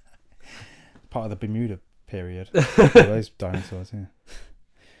 Part of the Bermuda period. Those dinosaurs, yeah.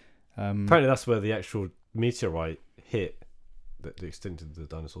 Apparently, that's where the actual meteorite hit that extincted the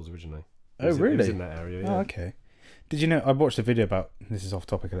dinosaurs originally. Oh, really? It was in that area. Yeah. Oh, okay. Did you know? I watched a video about. This is off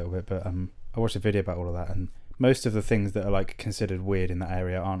topic a little bit, but I watched a video about all of that, and most of the things that are like considered weird in that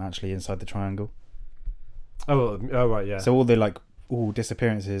area aren't actually inside the triangle. Oh, right, yeah. So all the like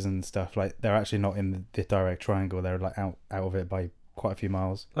disappearances and stuff, like they're actually not in the direct triangle. They're like out of it by quite a few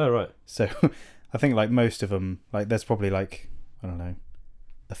miles. Oh, right. So I think like most of them, like there's probably like, I don't know,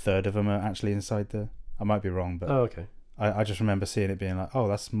 a third of them are actually inside the. I might be wrong, but okay. I just remember seeing it being like, oh,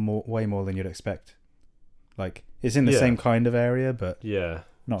 that's way more than you'd expect. Like it's in the same kind of area, but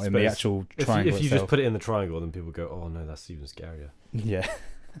not in the actual triangle. If you just put it in the triangle, then people go, oh no, that's even scarier. Yeah.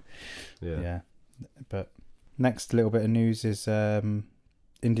 Yeah. But next little bit of news is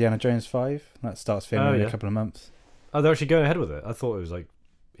Indiana Jones 5. That starts filming in a couple of months. Oh, they're actually going ahead with it. I thought it was like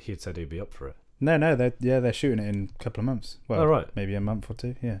he had said he'd be up for it. No, they're shooting it in a couple of months. Well, right. Maybe a month or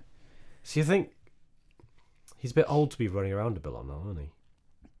two. Yeah. So you think he's a bit old to be running around a bit like that, isn't he?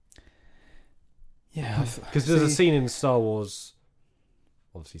 Yeah, because there's a scene in Star Wars,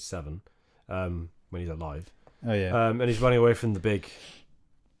 obviously 7, when he's alive. Oh yeah. And he's running away from the big.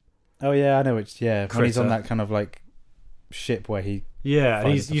 Oh yeah, I know which. Yeah, critter. When he's on that kind of like ship where he. Yeah,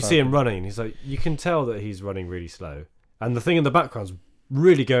 and you see him running. He's like, you can tell that he's running really slow, and the thing in the background's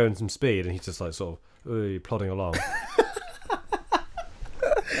really going some speed, and he's just like sort of plodding along.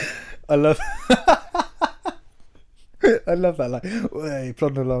 I love that, like, way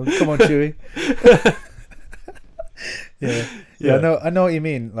plodding along. Come on, Chewie. Yeah. I know what you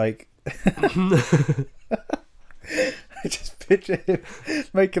mean. Like, I just picture him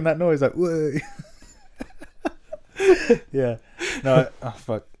making that noise, like, whoa. Yeah. No.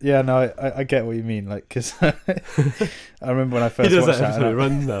 Fuck. Yeah. No. I get what you mean. Like, because I remember when I first watched that. He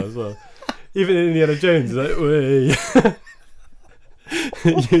runs now as well. Even in Indiana Jones, he's like, way.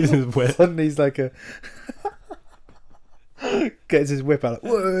 Uses his whip. Suddenly he's like gets his whip out,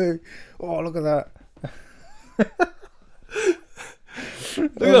 like, whoa! Oh, look at that!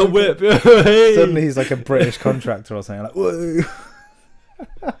 Look at that whip! Suddenly he's like a British contractor or something, like, whoa!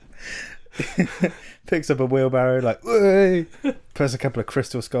 Picks up a wheelbarrow, like, whoa! Puts a couple of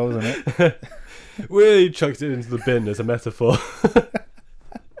crystal skulls on it. Whoa! Chucks it into the bin as a metaphor.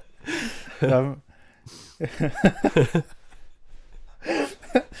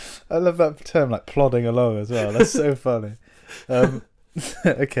 I love that term, like plodding along as well. That's so funny.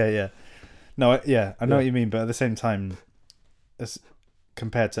 Okay, yeah. No, I know what you mean, but at the same time, as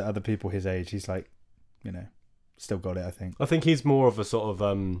compared to other people his age, he's like, still got it. I think he's more of a sort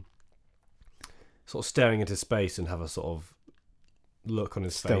of staring into space and have a sort of look on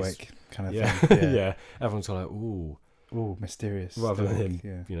his stoic face, kind of thing. Yeah. Everyone's kind of like, ooh, mysterious, rather than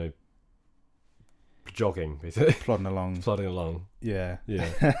him, jogging, basically. Plodding along. Yeah.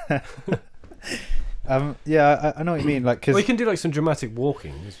 I know what you mean. Like, cause he can do like some dramatic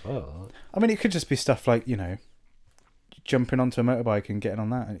walking as well. I mean, it could just be stuff like jumping onto a motorbike and getting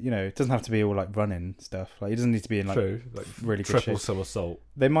on that. It doesn't have to be all like running stuff. Like, he doesn't need to be in like really good triple shape. somersault.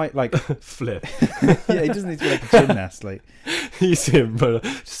 They might like flip. Yeah, he doesn't need to be like a gymnast. Like, you see him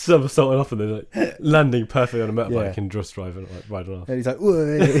somersaulting off and then like landing perfectly on a motorbike and just driving, like riding off. And he's like,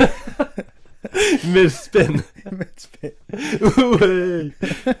 whoa. Mid-spin.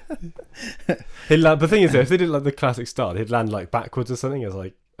 He'd land, the thing is, though, if they did like the classic start, he'd land like backwards or something as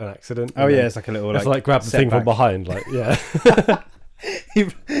like an accident. Oh yeah, it's like a little like grab the thing from behind, like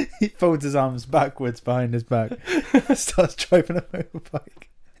he folds his arms backwards behind his back, starts driving a motorbike.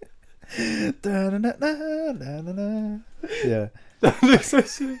 Yeah, that looks so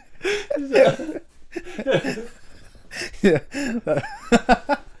silly. Yeah.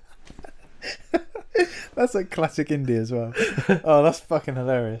 That's like classic indie as well. Oh, that's fucking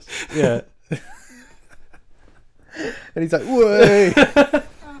hilarious. Yeah. And he's like, whoa.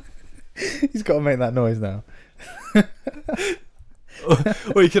 He's got to make that noise now.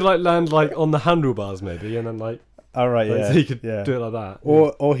 Or you could like land like on the handlebars maybe, and then like. Oh right, yeah. So you could do it like that.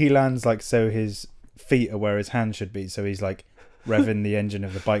 Or he lands like so his feet are where his hands should be, so he's like revving the engine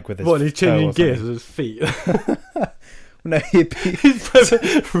of the bike with his. What? He's changing gears with his feet. No, he's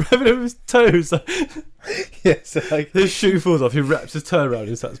revving with his toes. Yeah, so like his shoe falls off. He wraps his toe around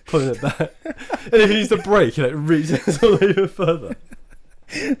and starts pulling it back. And if he needs to brake, he like reaches all even further.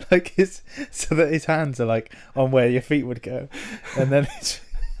 Like so that his hands are like on where your feet would go, and then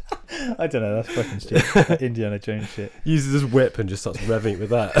I don't know. That's fucking stupid. That Indiana Jones shit. Uses his whip and just starts revving with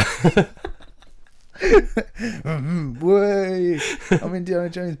that. Way, I'm Indiana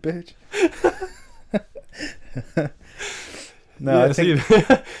Jones, bitch. No, yeah, I think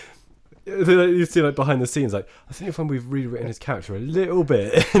you see like behind the scenes, like I think when we've rewritten his character a little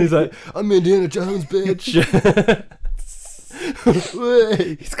bit, and he's like, "I'm Indiana Jones, bitch."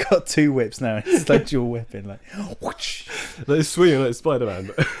 he's got two whips now. It's like dual whipping, like whoosh. Like he's swinging like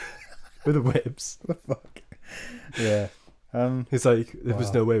Spider-Man, but with the whips. What the fuck? Yeah. It's like there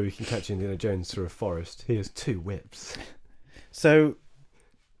was no way we can catch Indiana Jones through a forest. He has two whips. So,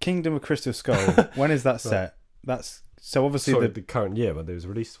 Kingdom of Crystal Skull. When is that set? That's so obviously the current year when it was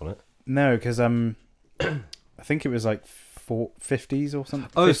released on it. No, because I think it was like 50s or something.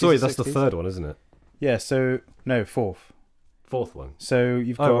 Oh, 50s sorry, or that's 60s? the third one, isn't it? Yeah. So no, fourth one. So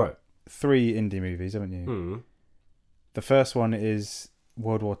you've got 3 indie movies, haven't you? Mm. The first one is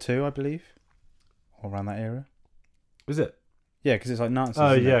World War II, I believe, or around that era. Is it? Yeah, because it's like Nazis.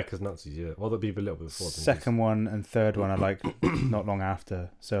 Oh yeah, because Nazis. Yeah. Well, that'd be a little bit before. Second one and third one are like not long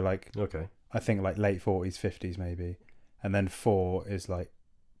after. So like, okay, I think like late 40s, 50s maybe, and then 4 is like,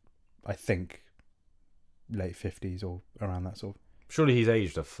 I think, late 50s or around that sort of. Surely he's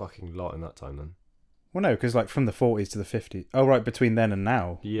aged a fucking lot in that time then. Well, no, because like from the 40s to the 50s. Oh, right, between then and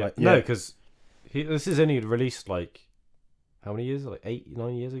now. Yeah. Like, No, because this is only released like how many years? Like 8,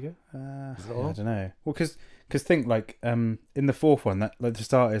 9 years ago. I don't know. Well, because think like in the fourth one, that like the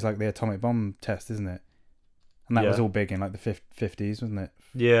start is like the atomic bomb test, isn't it? And that was all big in like the 50s, wasn't it?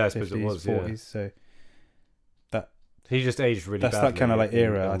 Yeah, I suppose 50s, it was. 40s. Yeah. So that he just aged really. That's badly that kind of like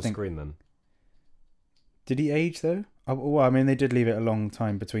era. on I think. Screen then. Did he age though? Oh, well, I mean, they did leave it a long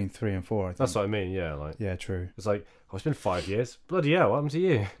time between 3 and 4. I think. That's what I mean. Yeah, like. Yeah, true. It's like it's been 5 years. Bloody hell! What happened to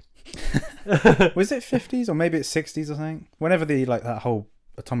you? Was it 50s or maybe it's 60s or something? Whenever the like that whole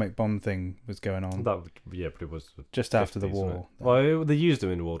atomic bomb thing was going on. But it was just after the war. Well, they used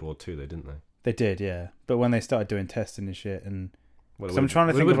them in World War II, didn't they? They did, yeah. But when they started doing testing and shit, and well, I'm trying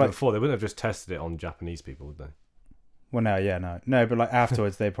to think of like before they wouldn't have just tested it on Japanese people, would they? Well, no, but like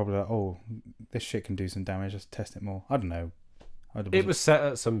afterwards they probably like, oh, this shit can do some damage. Let's test it more. I don't know. It was set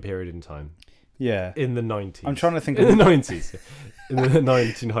at some period in time. Yeah, in the 90s. I'm trying to think in the 90s, in the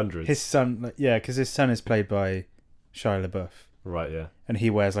 1900s. His son, yeah, because his son is played by Shia LaBeouf. Right, yeah. And he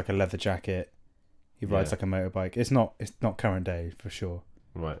wears like a leather jacket. He rides like a motorbike. It's not current day for sure.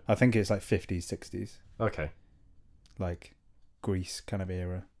 Right. I think it's like 50s, 60s. Okay. Like Grease kind of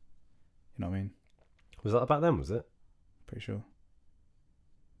era. You know what I mean? Was that about then, was it? Pretty sure.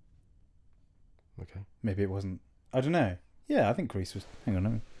 Okay. Maybe it wasn't. I don't know. Yeah, I think Grease was. Hang on a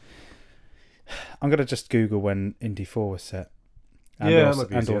minute. I'm gonna just Google when Indy 4 was set. And also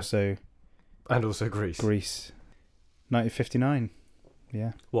Grease. Grease. 1959.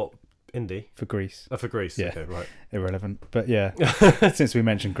 Yeah. What? Indy? For Grease. For Grease. Yeah. Okay, right. Irrelevant. But yeah, since we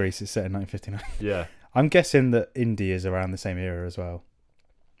mentioned Grease, it's set in 1959. Yeah. I'm guessing that Indy is around the same era as well.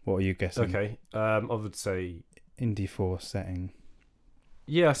 What are you guessing? Okay. I would say Indy 4 setting.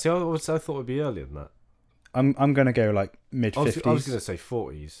 Yeah, see, I thought it would be earlier than that. I'm gonna go like mid 50s. I was gonna say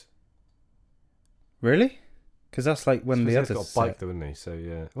 40s. Really? Because that's like when the others got a bike, though, isn't he? So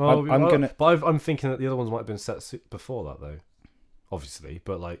yeah. Well, I'm thinking that the other ones might have been set before that, though. Obviously,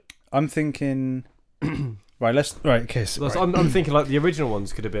 but like I'm thinking. Right. Okay. So, right. I'm thinking like the original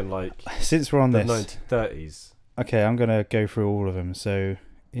ones could have been like. Since we're on the this 1930s. Okay, I'm gonna go through all of them. So,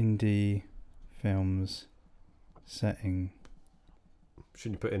 indie films setting.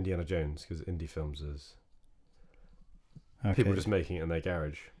 Shouldn't you put Indiana Jones because indie films is people just making it in their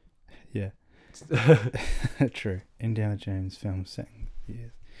garage. Yeah. True. Indiana Jones film setting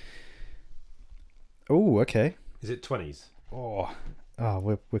years. Oh, okay. Is it 20s? Oh,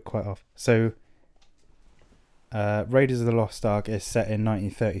 we're quite off. So, Raiders of the Lost Ark is set in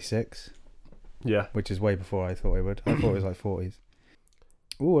 1936. Yeah, which is way before I thought it would. I thought it was like 40s.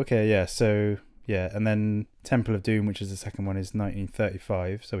 Oh, okay, yeah. So yeah, and then Temple of Doom, which is the second one, is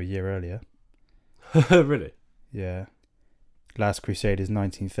 1935, so a year earlier. Really? Yeah. Last Crusade is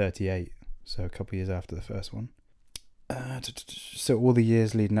 1938. So a couple of years after the first one. So all the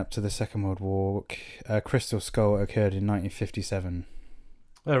years leading up to the Second World War, Crystal Skull occurred in 1957.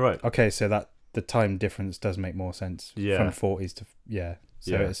 Oh, right. Okay, so that the time difference does make more sense. Yeah. From 40s to... Yeah.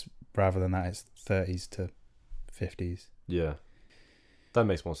 So it's rather than that, it's 30s to 50s. Yeah. That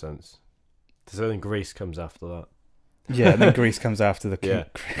makes more sense. So then Grease comes after that. Yeah, and then Grease comes after the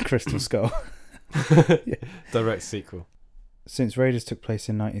Crystal Skull. Yeah. Direct sequel. Since Raiders took place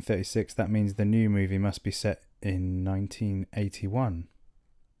in 1936, that means the new movie must be set in 1981.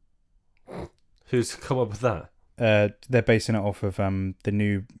 Who's come up with that? They're basing it off of the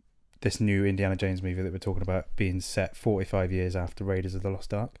new this new Indiana Jones movie that we're talking about being set 45 years after Raiders of the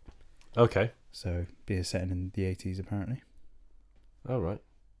Lost Ark. Okay. So being set in the 80s apparently. Oh right.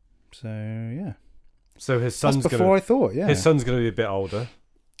 So yeah. So his son's I thought. Yeah. His son's going to be a bit older.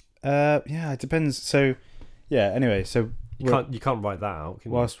 Yeah, it depends. So yeah. Anyway, so you can't write that out.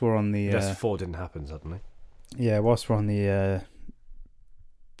 Can whilst you? We're on the Unless 4 didn't happen suddenly. Yeah, whilst we're on the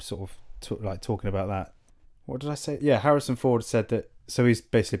sort of talking about that, what did I say? Yeah, Harrison Ford said that. So he's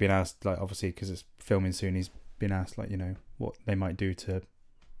basically been asked, like, obviously because it's filming soon, he's been asked, like, you know, what they might do to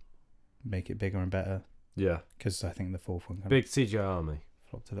make it bigger and better. Yeah, because I think the fourth one big CGI army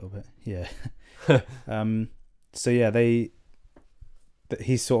flopped a little bit. Yeah. So yeah,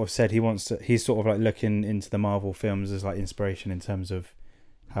 he sort of said he wants to. He's sort of like looking into the Marvel films as like inspiration in terms of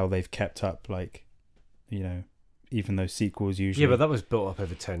how they've kept up, like, you know, even those sequels usually. Yeah, but that was built up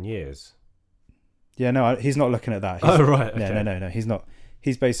over 10 years. Yeah, no, he's not looking at that. Oh, right. Okay. Yeah, no, he's not.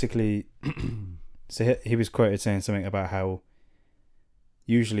 He's basically. So he was quoted saying something about how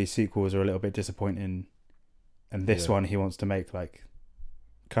usually sequels are a little bit disappointing, and this one he wants to make like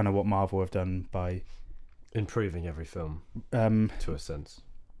kind of what Marvel have done by improving every film to a sense.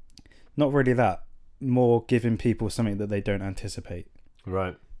 Not really that. More giving people something that they don't anticipate.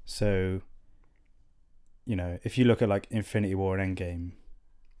 Right. So, you know, if you look at like Infinity War and Endgame,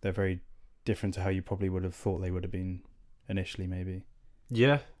 they're very different to how you probably would have thought they would have been initially, maybe.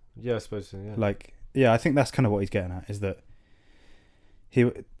 Yeah, I suppose so, yeah. Like, yeah, I think that's kind of what he's getting at, is that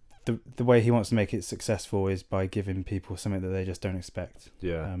the way he wants to make it successful is by giving people something that they just don't expect.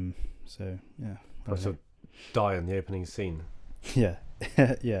 Yeah. So, yeah. Also, die in the opening scene. Yeah.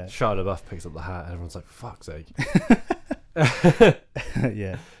 Yeah. Shia LaBeouf picks up the hat and everyone's like, for fuck's sake.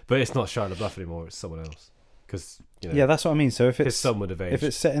 Yeah. But it's not Shia LaBeouf anymore, it's someone else. Because, you know, yeah, that's what I mean. So if his son would have aged. If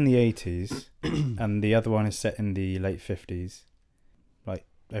it's set in the 80s and the other one is set in the late 50s, like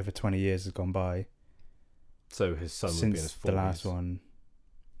over 20 years has gone by. So his son would be in his 40s. The last one.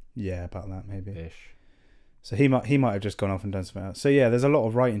 Yeah, about that maybe. Ish. So he might have just gone off and done something else. So yeah, there's a lot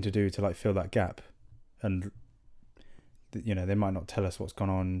of writing to do to like fill that gap, and you know, they might not tell us what's gone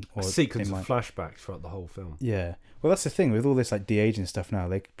on, or a sequence of flashbacks throughout the whole film. Yeah, well, that's the thing with all this like de-aging stuff now.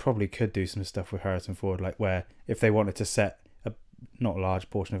 They probably could do some stuff with Harrison Ford, like where if they wanted to set a not a large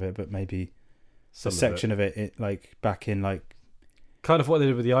portion of it, but maybe a section of it like back in like kind of what they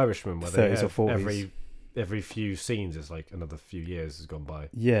did with The Irishman, where they have or 40s. Every few scenes is like another few years has gone by.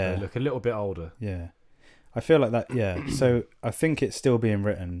 Yeah, they look a little bit older. Yeah. I feel like that, yeah. So I think it's still being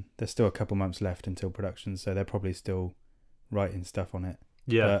written. There's still a couple months left until production, so they're probably still writing stuff on it.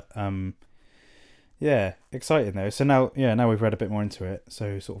 Yeah. But, yeah, exciting though. So now we've read a bit more into it.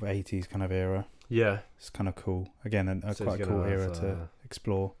 So sort of 80s kind of era. Yeah. It's kind of cool. Again, quite a cool era to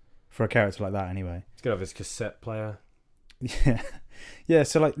explore for a character like that anyway. He's going to have his cassette player. Yeah. Yeah,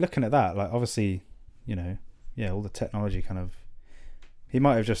 so like looking at that, like obviously, you know, yeah, all the technology kind of. He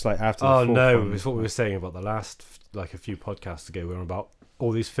might have just like after. Oh no! It's what we were saying about the last, like a few podcasts ago. We were about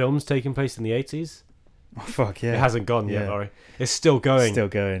all these films taking place in the 80s. Oh fuck yeah! It hasn't gone yet, Laurie. It's still going. Still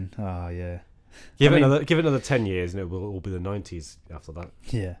going. Oh yeah. Give it another 10 years, and it will all be the 90s after that.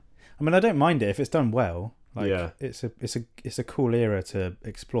 Yeah, I mean, I don't mind it if it's done well. Like, yeah, it's a cool era to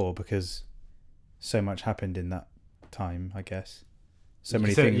explore because so much happened in that time. I guess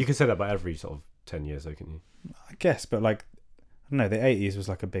many things. You can say that about every sort of 10 years, though, can't you? I guess, but like. No, the 80s was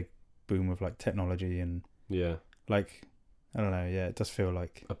like a big boom of like technology and like I don't know, yeah, it does feel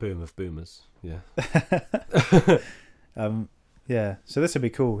like a boom of boomers. Yeah. Yeah, so this would be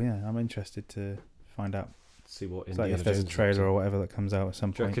cool. Yeah, I'm interested to find out. See what like if there's a trailer or whatever that comes out at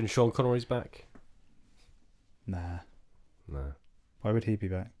some point. Do you reckon Sean Connery's back? Nah. No. Why would he be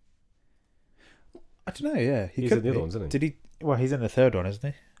back? I don't know. Yeah, he's in the other ones, isn't he? Did he? Well, he's in the third one,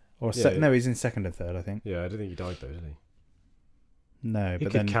 isn't he? Or no, he's in second and third, I think. Yeah, I don't think he died though, did he? No, he but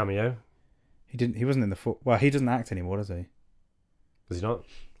could then cameo. He didn't. He wasn't in the. Well, he doesn't act anymore, does he? Does he not?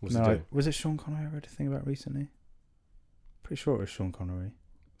 What's no, he doing? Was it Sean Connery I read a thing about recently? Pretty sure it was Sean Connery. I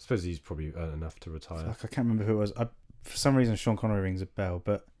suppose he's probably earned enough to retire. Like, I can't remember who it was. For some reason, Sean Connery rings a bell.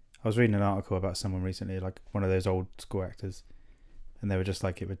 But I was reading an article about someone recently, like one of those old school actors, and they were just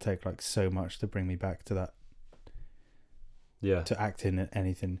like, it would take like so much to bring me back to that. Yeah. To act in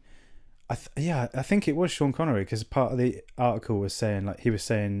anything. I think it was Sean Connery because part of the article was saying like he was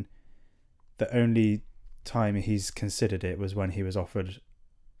saying the only time he's considered it was when he was offered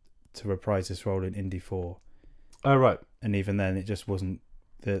to reprise his role in Indy 4. Oh right, and even then it just wasn't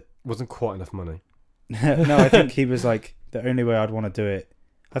quite enough money. No, I think he was like the only way I'd want to do it.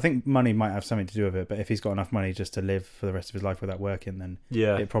 I think money might have something to do with it, but if he's got enough money just to live for the rest of his life without working, then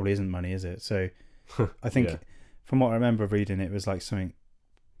it probably isn't money, is it? So I think from what I remember reading, it was like something.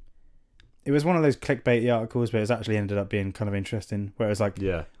 it was one of those clickbaity articles, but it's actually ended up being kind of interesting. Where it was like,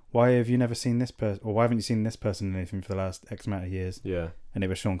 why have you never seen this person, or why haven't you seen this person in anything for the last X amount of years? Yeah. And it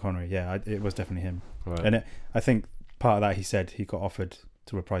was Sean Connery. Yeah, it was definitely him. Right. And I think part of that, he said he got offered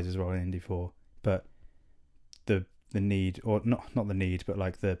to reprise his role in Indy 4, but the need, or not the need, but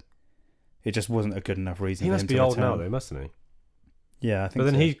like it just wasn't a good enough reason. He for must him be to old return. now, though, mustn't he? Yeah, I think. But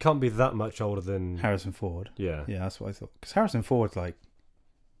then so. he can't be that much older than Harrison Ford. Yeah. Yeah, that's what I thought. Because Harrison Ford's like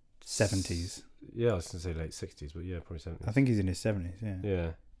 70s. Yeah, I was going to say late 60s, but yeah, probably 70s. I think he's in his 70s.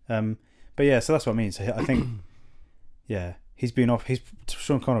 Yeah. Yeah. But yeah, so that's what I mean. So I think, yeah, he's been off.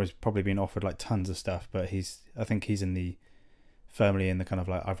 Sean Connery's probably been offered like tons of stuff, but I think he's firmly in the kind of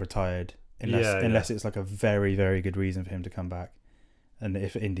like, I've retired, unless it's like a very, very good reason for him to come back. And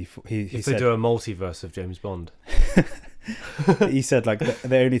if Indy, if they do a multiverse of James Bond, he said like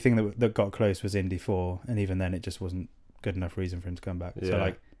the only thing that got close was Indy 4, and even then it just wasn't good enough reason for him to come back. So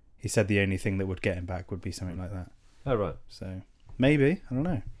like he said, the only thing that would get him back would be something like that. Oh right. So maybe, I don't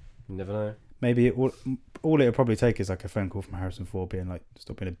know. You never know. Maybe all it'll probably take is like a phone call from Harrison Ford being like,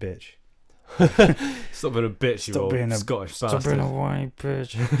 "Stop being a bitch." Stop being a bitch, you old Scottish bastard. Stop being a white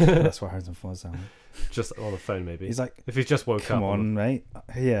bitch. That's what Harrison Ford sounds like. Just on the phone, maybe. He's like, if he's just woke up. Come on, mate.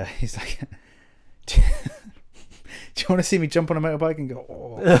 Yeah, he's like, do you want to see me jump on a motorbike and go,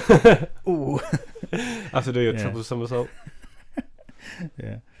 oh, ooh. After doing a triple somersault?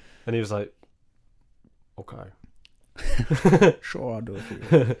 Yeah. And he was like, okay. Sure, I'll do it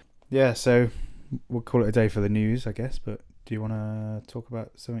for you. Yeah, so we'll call it a day for the news, I guess, but do you want to talk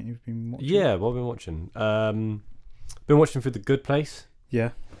about something you've been watching? Yeah, what have I been watching? Been watching through The Good Place.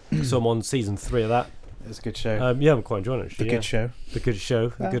 Yeah. So I'm on season 3 of that. It's a good show. Yeah, I'm quite enjoying it. Actually, Good show. The Good Show.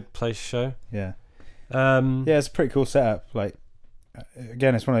 The Good Place show. Yeah. Yeah, it's a pretty cool setup. Like,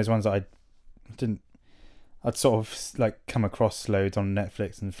 again, it's one of those ones that I'd sort of like come across loads on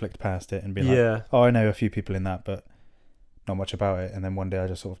Netflix and flicked past it and be like, oh, I know a few people in that, but not much about it. And then one day I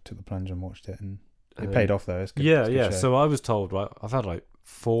just sort of took the plunge and watched it, and it paid off though. It's good. Yeah, it's a good show. So I was told, right, I've had like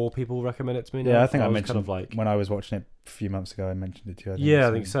 4 people recommend it to me now. Yeah, I think I mentioned kind of like when I was watching it a few months ago. I mentioned it to you.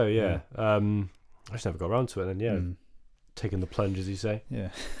 I think so. Yeah. I just never got around to it. And then taking the plunge, as you say. Yeah.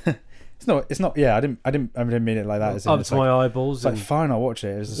 It's not. Yeah, I didn't mean it like that. Up to my eyeballs. It's like, fine, I'll watch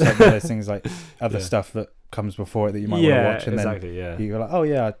it. It was just like one of those things, like other stuff that comes before it that you might want to watch, and then you're like, oh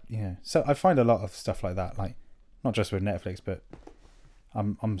yeah. So I find a lot of stuff like that, like not just with Netflix, but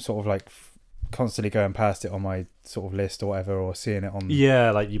I'm sort of like constantly going past it on my sort of list or whatever, or seeing it on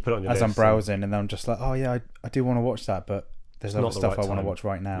like you put it on your as list I'm browsing, and then I'm just like, oh yeah, I do want to watch that, but there's other stuff I want to watch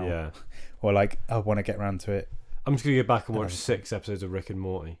right now. Yeah. Or like I want to get around to it. I'm just gonna go back and watch 6 episodes of Rick and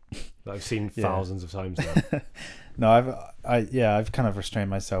Morty that I've seen thousands of times now. No, I've kind of restrained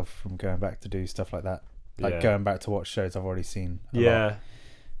myself from going back to do stuff like that. Like going back to watch shows I've already seen. Rick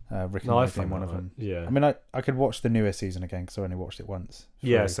and Morty being one of them. Yeah. I mean, I could watch the newest season again because I only watched it once.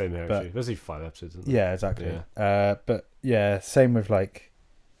 Yeah, same here actually. There's only 5 episodes, isn't there? Yeah, exactly. Yeah. But yeah, same with like,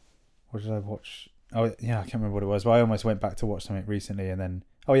 what did I watch? Oh yeah, I can't remember what it was, but I almost went back to watch something recently, and then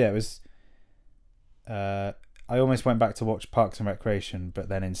it was. I almost went back to watch Parks and Recreation, but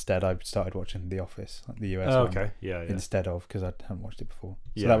then instead I started watching The Office, like the US one. Okay, yeah. Instead of, because I hadn't watched it before.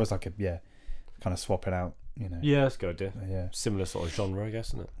 So that was like kind of swapping out, you know. Yeah, that's a good idea. Yeah. Similar sort of genre, I guess,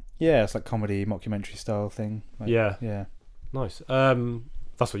 isn't it? Yeah, it's like comedy, mockumentary style thing. Like, yeah. Nice.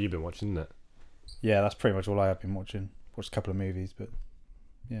 That's what you've been watching, isn't it? Yeah, that's pretty much all I have been watching. Watched a couple of movies, but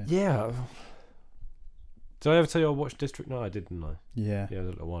yeah. Yeah. Did I ever tell you I watched District 9? I did, didn't I? Yeah. Yeah, a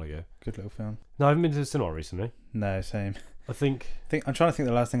little while ago. Good little film. No, I haven't been to the cinema recently. No, same. I think I'm trying to think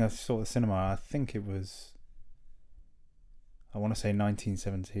the last thing I saw at the cinema. I think it was, I want to say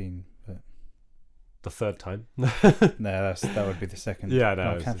 1917, but the third time. No, that would be the second. Yeah,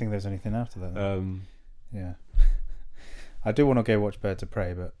 no. I can't think there's anything after that. Yeah. I do want to go watch Birds of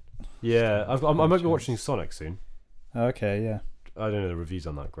Prey, but yeah, I might be watching Sonic soon. Okay, yeah. I don't know, the reviews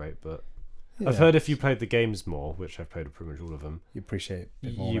aren't that great, but yeah. I've heard if you played the games more, which I've played pretty much all of them, you appreciate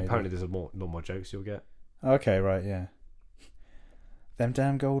it more. Apparently there's a lot more jokes you'll get. Okay, right, yeah. Them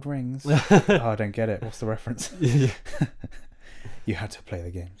damn gold rings. Oh, I don't get it. What's the reference? You had to play the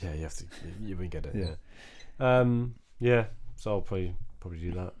game. Yeah, you have to. You won't get it. Yeah. Yeah. So I'll probably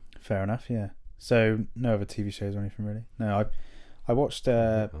do that. Fair enough. Yeah. So no other TV shows or anything really. No, I watched.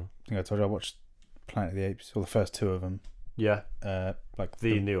 I think I told you I watched Planet of the Apes, or the first 2 of them. Yeah. Like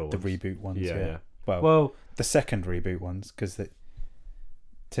the newer ones. The reboot ones. Yeah. Well, the second reboot ones, because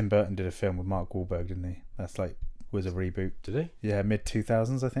Tim Burton did a film with Mark Wahlberg, didn't he? That's was a reboot. Did he? Yeah, mid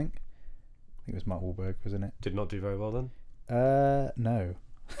 2000s, I think. I think it was Mark Wahlberg, wasn't it? Did not do very well then. No,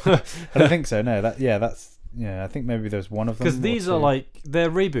 I don't think so. No, that's I think maybe there's one of them. Because these are like they're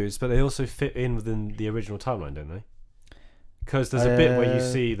reboots, but they also fit in within the original timeline, don't they? Because there's a bit where you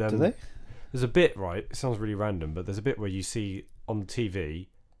see them. Do they? There's a bit, right? It sounds really random, but there's a bit where you see on the TV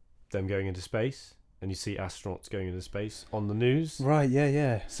them going into space, and you see astronauts going into space on the news. Right.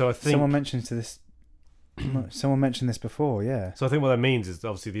 Yeah. So I think someone mentioned this before. Yeah. So I think what that means is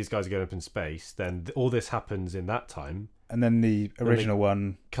obviously these guys are going up in space. Then all this happens in that time, and then the original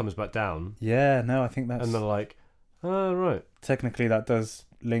one comes back down. Yeah. No, I think that's. And they're like, oh right. Technically, that does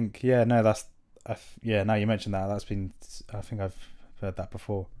link. Yeah. No, that's. Now you mentioned that. That's been. I think I've heard that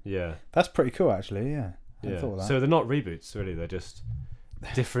before. Yeah. That's pretty cool, actually. Yeah. I thought that. So they're not reboots, really. They're just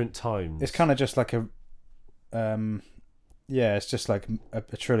different times. It's kind of just like a. It's just like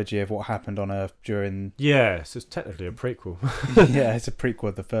a trilogy of what happened on Earth during. Yeah, so it's technically a prequel. Yeah, it's a prequel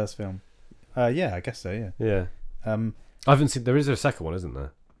of the first film. Yeah, I guess so. Yeah. Yeah. I haven't seen. There is a second one, isn't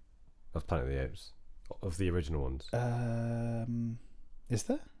there? Of Planet of the Apes, of the original ones. Is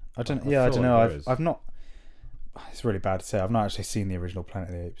there? I don't. I don't know. I've not. It's really bad to say. I've not actually seen the original Planet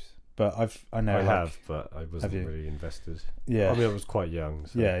of the Apes, but I have, but I wasn't really invested. Yeah. I mean, I was quite young.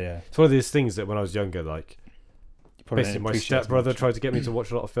 So. Yeah. It's one of these things that when I was younger, like. Basically, my stepbrother tried to get me to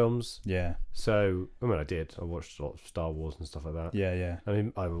watch a lot of films. Yeah. So, I mean, I did. I watched a lot of Star Wars and stuff like that. Yeah. I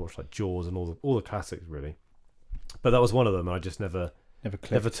mean, I watched like Jaws and all the classics, really. But that was one of them, and I just never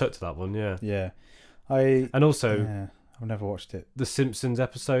took to that one. Yeah. Yeah. And also, I've never watched it. The Simpsons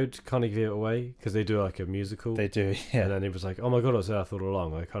episode kind of gave it away because they do like a musical. They do, yeah. And then it was like, oh my god, I was there all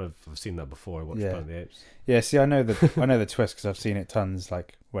along. I've seen that before. I watched Planet of the Apes. Yeah. See, I know the twist because I've seen it tons.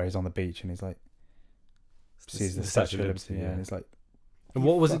 Like where he's on the beach and he's like. Sees the Statue of Liberty, and it's like. And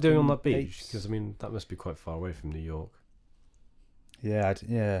what was it doing on that beach? Because I mean, that must be quite far away from New York.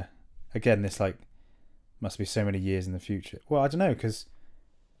 Yeah. Again, this like must be so many years in the future. Well, I don't know, because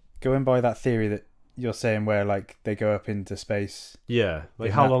going by that theory that you're saying, where like they go up into space. Yeah,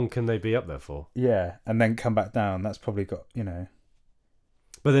 like how long can they be up there for? Yeah, and then come back down. That's probably got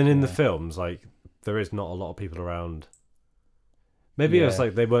But then in the films, like there is not a lot of people around. Maybe it was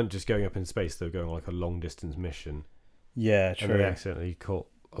like they weren't just going up in space; they were going on like a long distance mission. Yeah, true. And they accidentally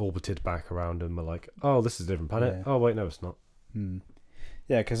orbited back around and were like, "Oh, this is a different planet." Yeah. Oh, wait, no, it's not.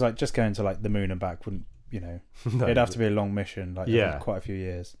 Yeah, because like just going to like the moon and back wouldn't, no, it'd have to be a long mission, like quite a few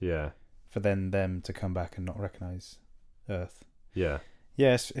years. Yeah. For them to come back and not recognize Earth. Yeah.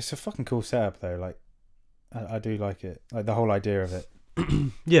 Yeah, it's a fucking cool setup though. Like, I do like it. Like the whole idea of it.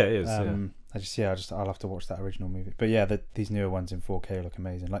 Yeah, it is. I'll have to watch that original movie. But yeah, these newer ones in 4K look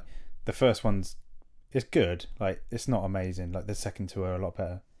amazing. Like the first one's, it's good. Like it's not amazing. Like the second two are a lot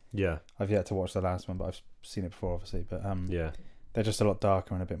better. Yeah, I've yet to watch the last one, but I've seen it before, obviously. But they're just a lot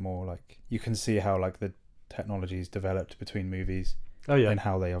darker and a bit more like you can see how like the technology's developed between movies. Oh yeah, and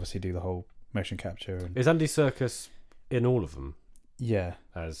how they obviously do the whole motion capture. And is Andy Serkis in all of them? Yeah,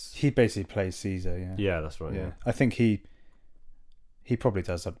 as he basically plays Caesar. Yeah, yeah, that's right. Yeah, I think he probably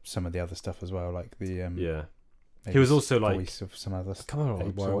does some of the other stuff as well, like the He was also like voice of some other. I can't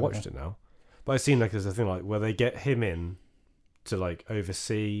remember where I watched it now, but I've seen like there's a thing like where they get him in to like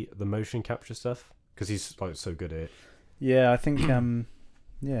oversee the motion capture stuff because he's like so good at it. Yeah, I think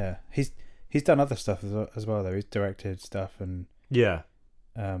he's done other stuff as well though. He's directed stuff and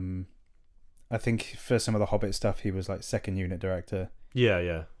I think for some of the Hobbit stuff he was like second unit director.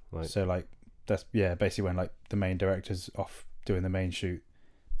 Yeah. Like, so like that's basically when like the main director's off doing the main shoot,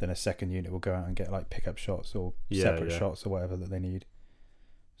 then a second unit will go out and get like pickup shots or separate shots or whatever that they need.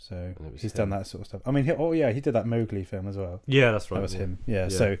 So he's done that sort of stuff. I mean, he did that Mowgli film as well. Yeah, that's right. That was him. Yeah.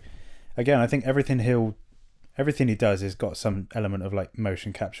 So again, I think everything he does has got some element of like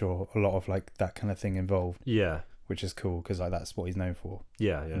motion capture or a lot of like that kind of thing involved. Yeah. Which is cool because like that's what he's known for.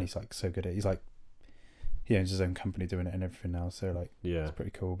 Yeah. And he's like so good at it. He's like he owns his own company doing it and everything now. So like it's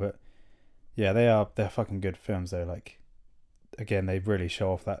pretty cool. But yeah, they're fucking good films though. Like again, they really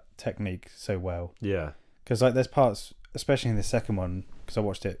show off that technique so well. Yeah. Because like there's parts, especially in the second one, because I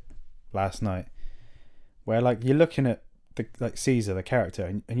watched it last night, where like you're looking at the like Caesar, the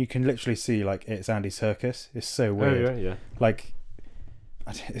character, and you can literally see like it's Andy Serkis. It's so weird. Oh, yeah. Like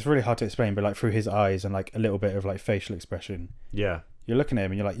it's really hard to explain, but like through his eyes and like a little bit of like facial expression. Yeah. You're looking at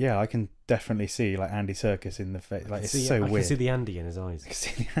him and you're like, yeah, I can definitely see like Andy Serkis in the face. Like it's so weird. I can see the Andy in his eyes. I can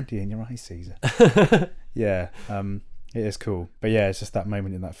see the Andy in your eyes, Caesar. Yeah. It is cool. But yeah, it's just that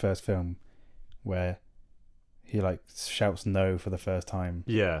moment in that first film where he like shouts no for the first time.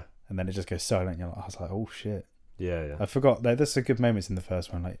 Yeah. And then it just goes silent. And I was like, oh shit. Yeah. I forgot that there's some good moments in the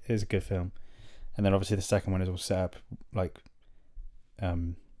first one. Like it is a good film. And then obviously the second one is all set up like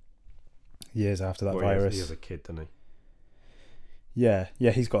years after that virus. He has a kid, doesn't he? Yeah,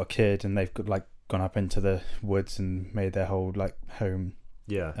 he's got a kid and they've got like gone up into the woods and made their whole like home.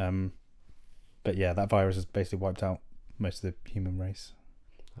 Yeah. But yeah, that virus has basically wiped out most of the human race.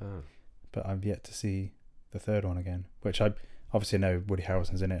 Oh. But I've yet to see the third one again, which I obviously know Woody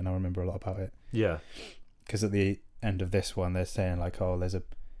Harrelson's in it, and I remember a lot about it. Yeah. Because at the end of this one, they're saying like, oh, there's a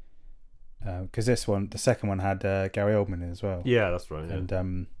because this one, the second one had Gary Oldman in as well. Yeah, that's right. Yeah.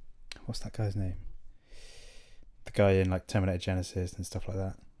 And what's that guy's name? The guy in like Terminator Genesis and stuff like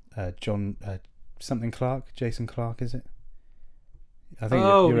that. John something Clark, Jason Clark, is it? I think.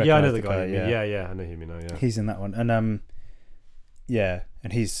 Oh, yeah, I know the guy. Yeah, I know him. Yeah, he's in that one, and yeah,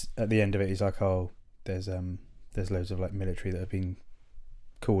 and he's at the end of it. He's like, oh, there's loads of like military that have been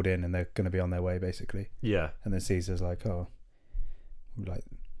called in, and they're going to be on their way, basically. Yeah. And then Caesar's like, oh, like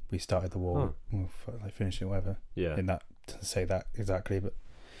we started the war, we'll like finish it, whatever. Yeah. In that, doesn't say that exactly, but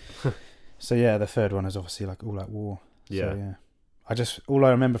so yeah, the third one is obviously like all out war. Yeah. So, yeah. All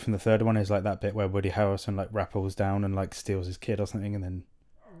I remember from the third one is like that bit where Woody Harrelson like rappels down and like steals his kid or something, and then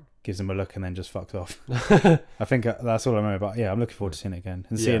gives him a look and then just fucks off. I think that's all I remember. But yeah, I'm looking forward to seeing it again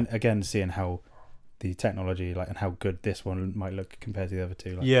and seeing how the technology like and how good this one might look compared to the other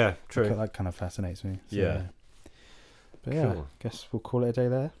two. Like, yeah, true. That kind of fascinates me. So, yeah. But yeah, cool. I guess we'll call it a day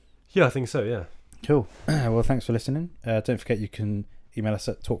there. Yeah, I think so. Yeah. Cool. Well, thanks for listening. Don't forget you can email us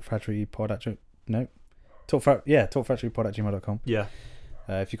at talkfactorypod@gmail.com. Yeah.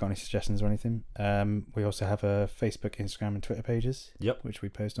 If you've got any suggestions or anything. We also have a Facebook, Instagram and Twitter pages. Yep. Which we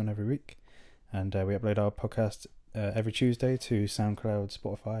post on every week. And we upload our podcast every Tuesday to SoundCloud,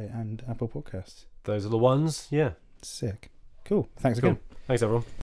 Spotify and Apple Podcasts. Those are the ones. Yeah. Sick. Cool. Thanks again. Thanks, everyone.